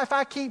just die, if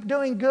I keep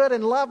doing good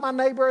and love my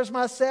neighbor as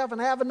myself and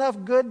have enough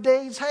good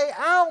deeds, hey,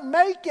 I'll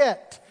make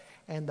it."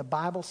 And the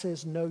Bible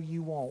says, no,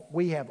 you won't.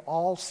 We have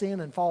all sinned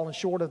and fallen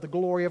short of the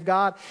glory of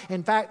God.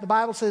 In fact, the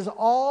Bible says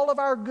all of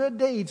our good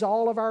deeds,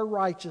 all of our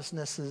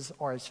righteousnesses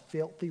are as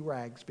filthy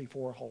rags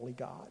before a holy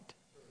God.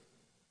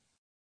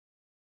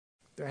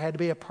 There had to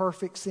be a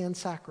perfect sin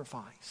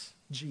sacrifice,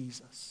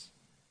 Jesus.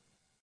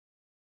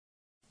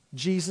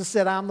 Jesus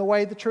said, "I'm the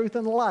way, the truth,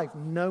 and the life.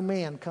 No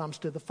man comes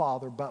to the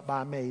Father but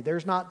by me."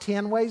 There's not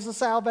 10 ways of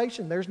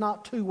salvation. There's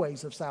not 2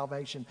 ways of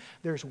salvation.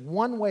 There's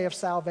one way of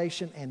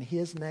salvation, and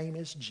His name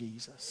is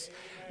Jesus.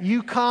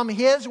 You come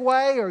His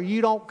way or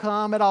you don't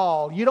come at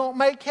all. You don't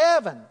make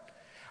heaven.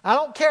 I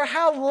don't care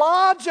how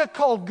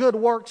logical good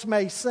works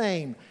may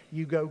seem.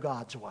 You go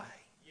God's way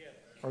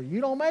or you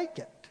don't make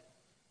it.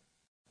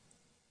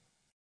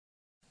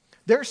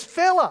 There's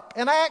Philip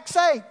in Acts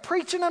 8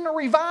 preaching in a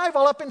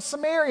revival up in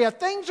Samaria.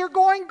 Things are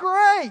going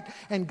great.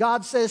 And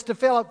God says to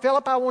Philip,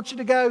 "Philip, I want you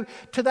to go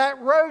to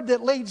that road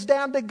that leads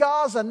down to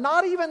Gaza,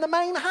 not even the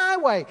main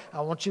highway.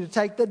 I want you to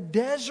take the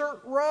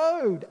desert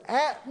road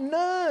at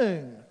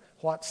noon."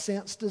 What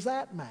sense does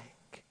that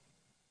make?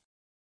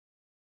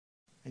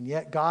 And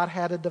yet God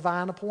had a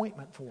divine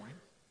appointment for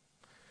him.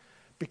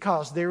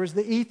 Because there was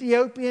the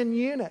Ethiopian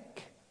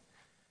eunuch.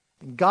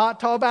 And God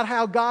talked about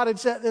how God had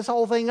set this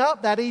whole thing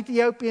up. That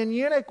Ethiopian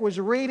eunuch was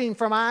reading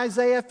from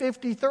Isaiah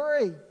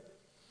 53.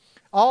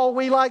 "All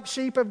we like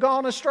sheep have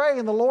gone astray,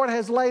 and the Lord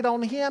has laid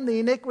on Him the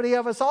iniquity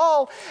of us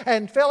all."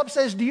 And Philip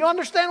says, "Do you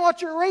understand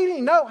what you're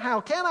reading?" "No, how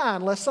can I,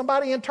 unless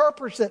somebody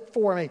interprets it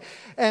for me?"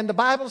 And the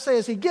Bible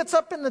says he gets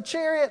up in the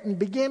chariot, and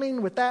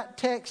beginning with that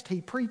text, he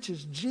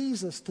preaches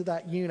Jesus to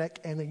that eunuch,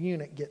 and the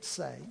eunuch gets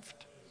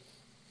saved.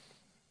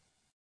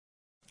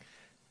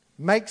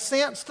 Makes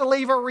sense to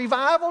leave a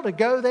revival to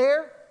go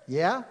there?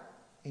 Yeah,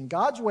 in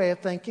God's way of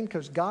thinking,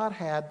 because God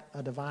had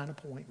a divine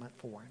appointment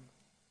for him.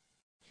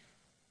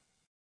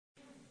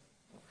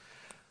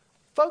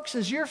 Folks,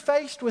 as you're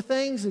faced with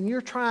things and you're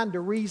trying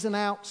to reason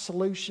out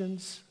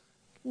solutions,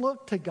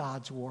 look to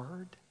God's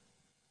Word.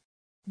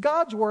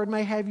 God's Word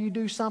may have you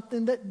do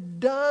something that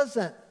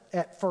doesn't,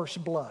 at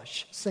first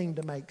blush, seem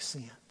to make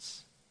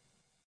sense.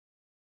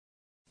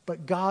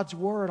 But God's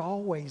Word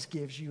always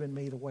gives you and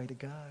me the way to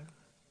go.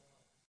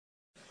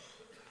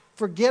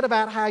 Forget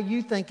about how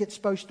you think it's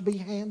supposed to be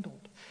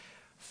handled.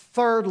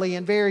 Thirdly,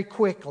 and very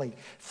quickly,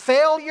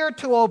 failure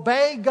to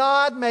obey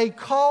God may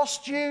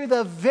cost you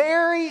the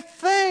very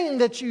thing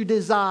that you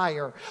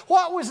desire.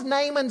 What was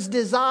Naaman's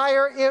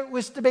desire? It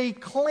was to be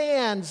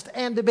cleansed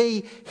and to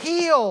be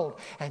healed.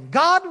 And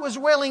God was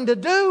willing to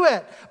do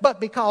it. But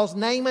because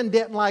Naaman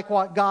didn't like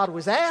what God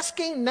was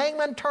asking,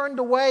 Naaman turned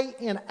away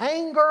in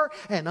anger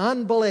and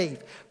unbelief.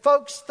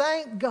 Folks,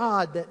 thank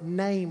God that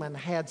Naaman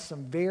had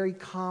some very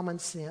common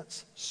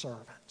sense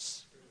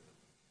servants.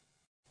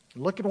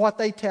 Look at what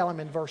they tell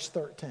him in verse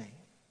 13.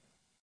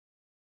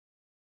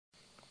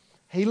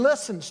 He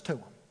listens to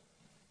them.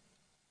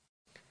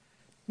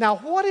 Now,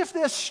 what if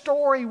this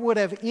story would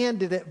have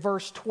ended at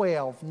verse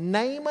 12?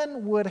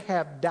 Naaman would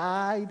have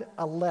died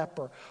a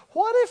leper.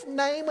 What if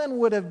Naaman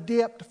would have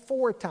dipped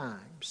 4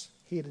 times?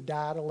 He'd have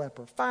died a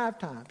leper. 5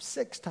 times,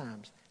 6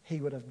 times,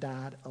 he would have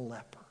died a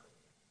leper.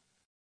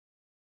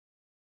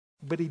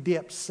 But he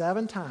dipped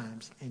 7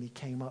 times and he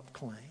came up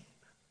clean.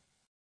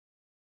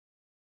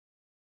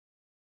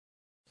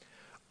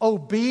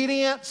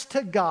 Obedience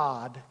to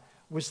God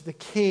was the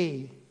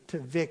key to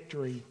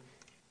victory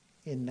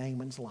in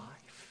Naaman's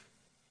life.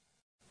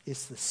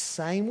 It's the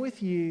same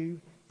with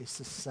you. It's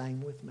the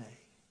same with me.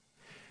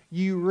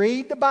 You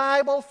read the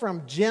Bible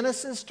from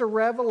Genesis to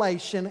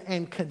Revelation,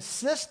 and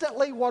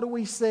consistently, what do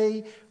we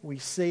see? We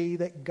see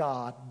that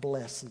God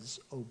blesses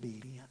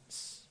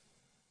obedience.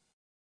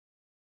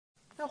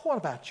 Now, what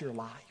about your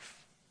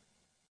life?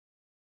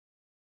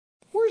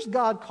 Where's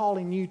God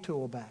calling you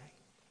to obey?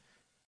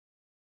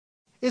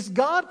 Has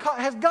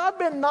God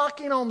been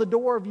knocking on the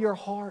door of your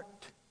heart?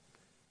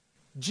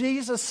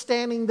 Jesus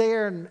standing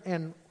there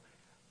and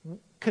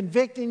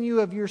convicting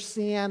you of your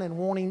sin and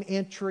wanting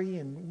entry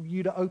and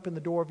you to open the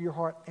door of your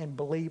heart and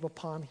believe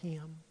upon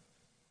Him?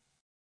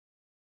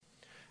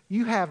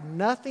 You have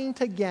nothing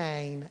to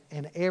gain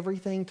and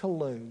everything to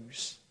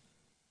lose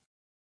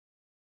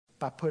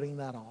by putting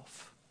that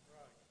off.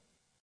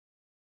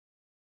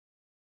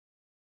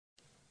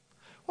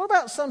 What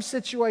about some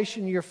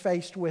situation you're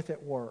faced with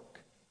at work?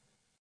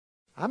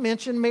 I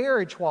mentioned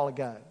marriage a while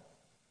ago.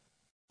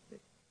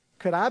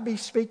 Could I be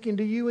speaking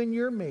to you in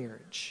your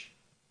marriage?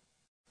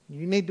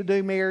 You need to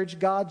do marriage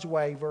God's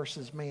way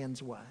versus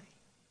man's way.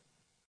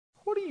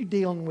 What are you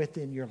dealing with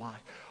in your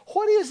life?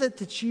 What is it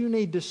that you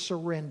need to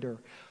surrender?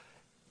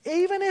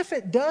 Even if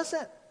it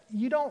doesn't,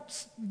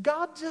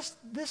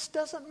 this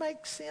doesn't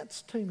make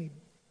sense to me.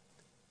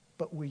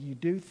 But will you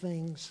do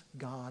things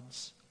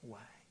God's way?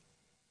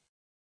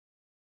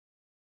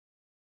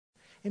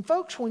 And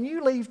folks, when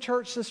you leave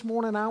church this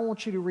morning, I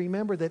want you to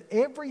remember that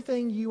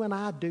everything you and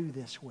I do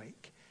this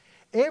week,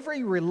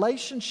 every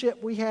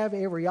relationship we have,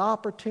 every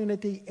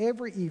opportunity,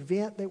 every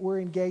event that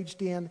we're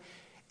engaged in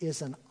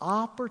is an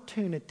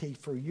opportunity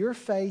for your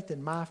faith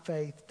and my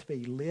faith to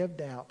be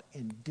lived out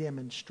and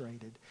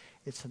demonstrated.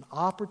 It's an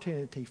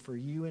opportunity for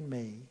you and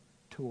me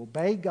to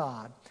obey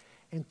God.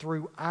 And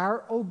through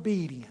our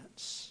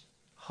obedience,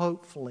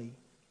 hopefully,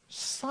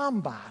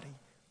 somebody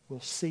will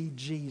see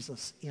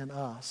Jesus in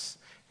us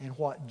and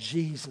what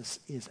Jesus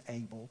is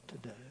able to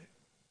do.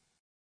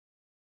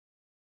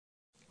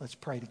 Let's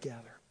pray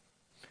together.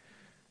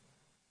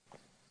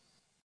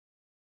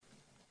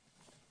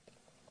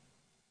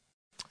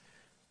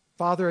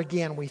 Father,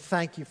 again, we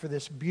thank you for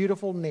this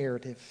beautiful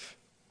narrative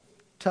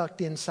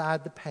tucked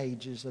inside the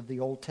pages of the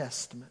Old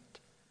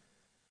Testament.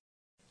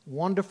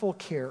 Wonderful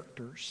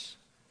characters.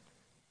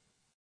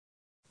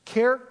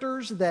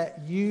 Characters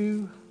that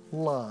you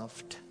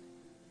loved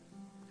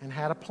and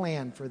had a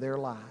plan for their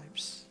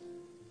lives.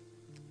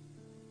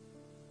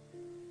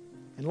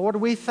 And Lord,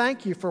 we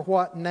thank you for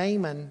what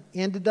Naaman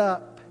ended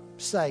up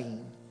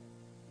saying.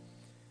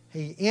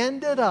 He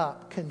ended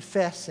up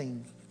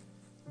confessing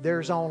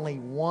there's only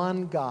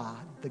one God.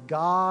 The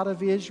God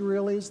of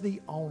Israel is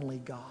the only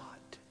God.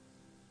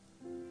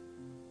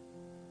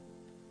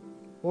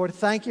 Lord,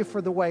 thank you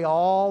for the way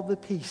all the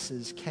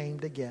pieces came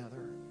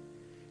together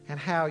and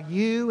how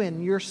you,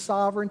 in your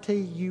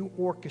sovereignty, you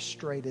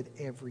orchestrated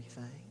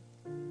everything.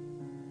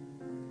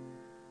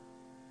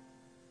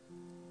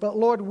 But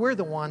Lord, we're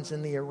the ones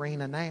in the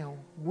arena now.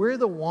 We're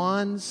the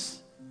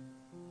ones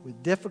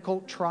with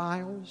difficult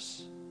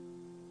trials.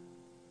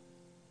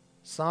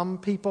 Some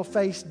people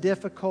face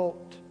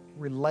difficult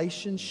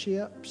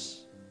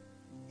relationships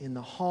in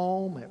the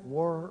home, at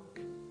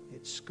work,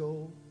 at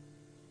school.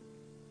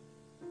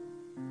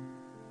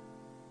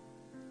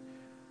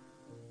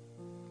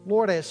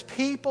 Lord, as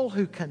people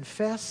who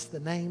confess the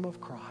name of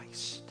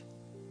Christ,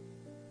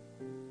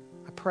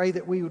 I pray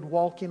that we would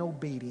walk in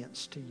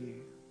obedience to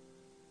you.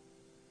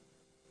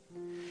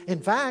 In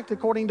fact,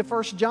 according to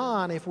 1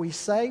 John, if we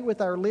say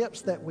with our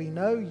lips that we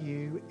know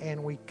you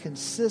and we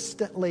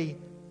consistently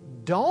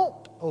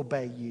don't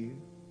obey you,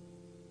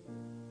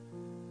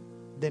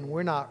 then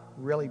we're not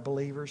really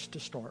believers to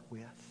start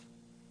with.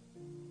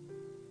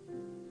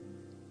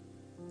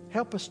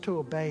 Help us to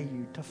obey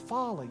you, to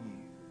follow you,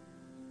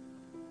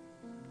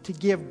 to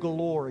give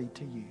glory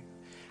to you.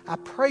 I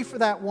pray for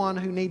that one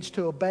who needs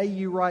to obey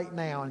you right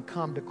now and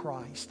come to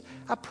Christ.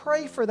 I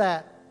pray for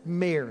that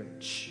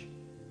marriage.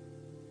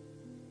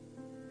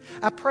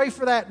 I pray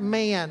for that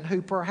man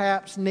who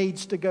perhaps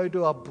needs to go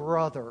to a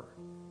brother.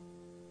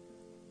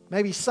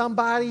 Maybe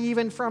somebody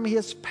even from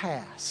his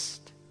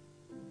past.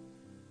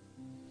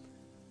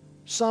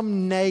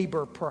 Some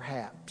neighbor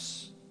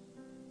perhaps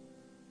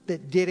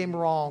that did him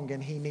wrong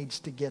and he needs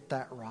to get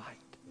that right.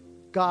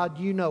 God,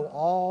 you know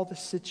all the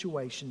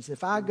situations.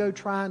 If I go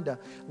trying to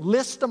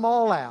list them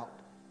all out,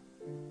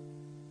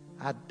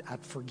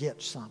 I'd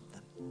forget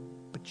something.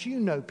 But you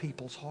know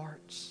people's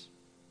hearts.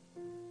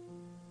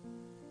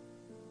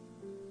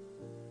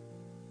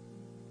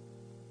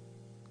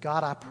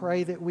 God, I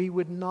pray that we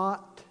would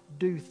not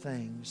do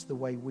things the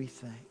way we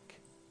think,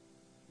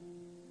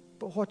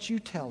 but what you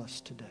tell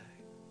us to do.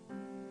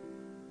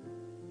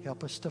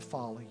 Help us to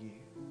follow you.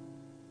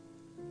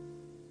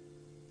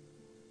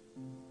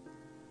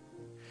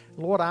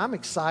 Lord, I'm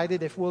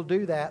excited if we'll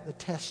do that, the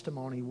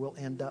testimony will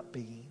end up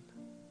being.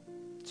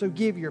 So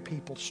give your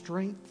people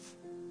strength,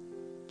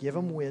 give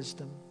them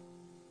wisdom,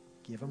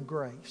 give them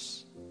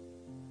grace.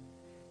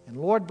 And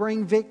Lord,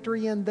 bring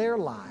victory in their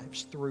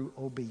lives through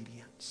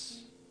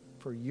obedience.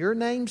 For your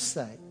name's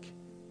sake.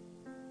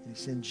 And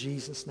it's in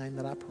Jesus' name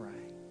that I pray.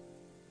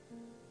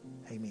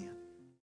 Amen.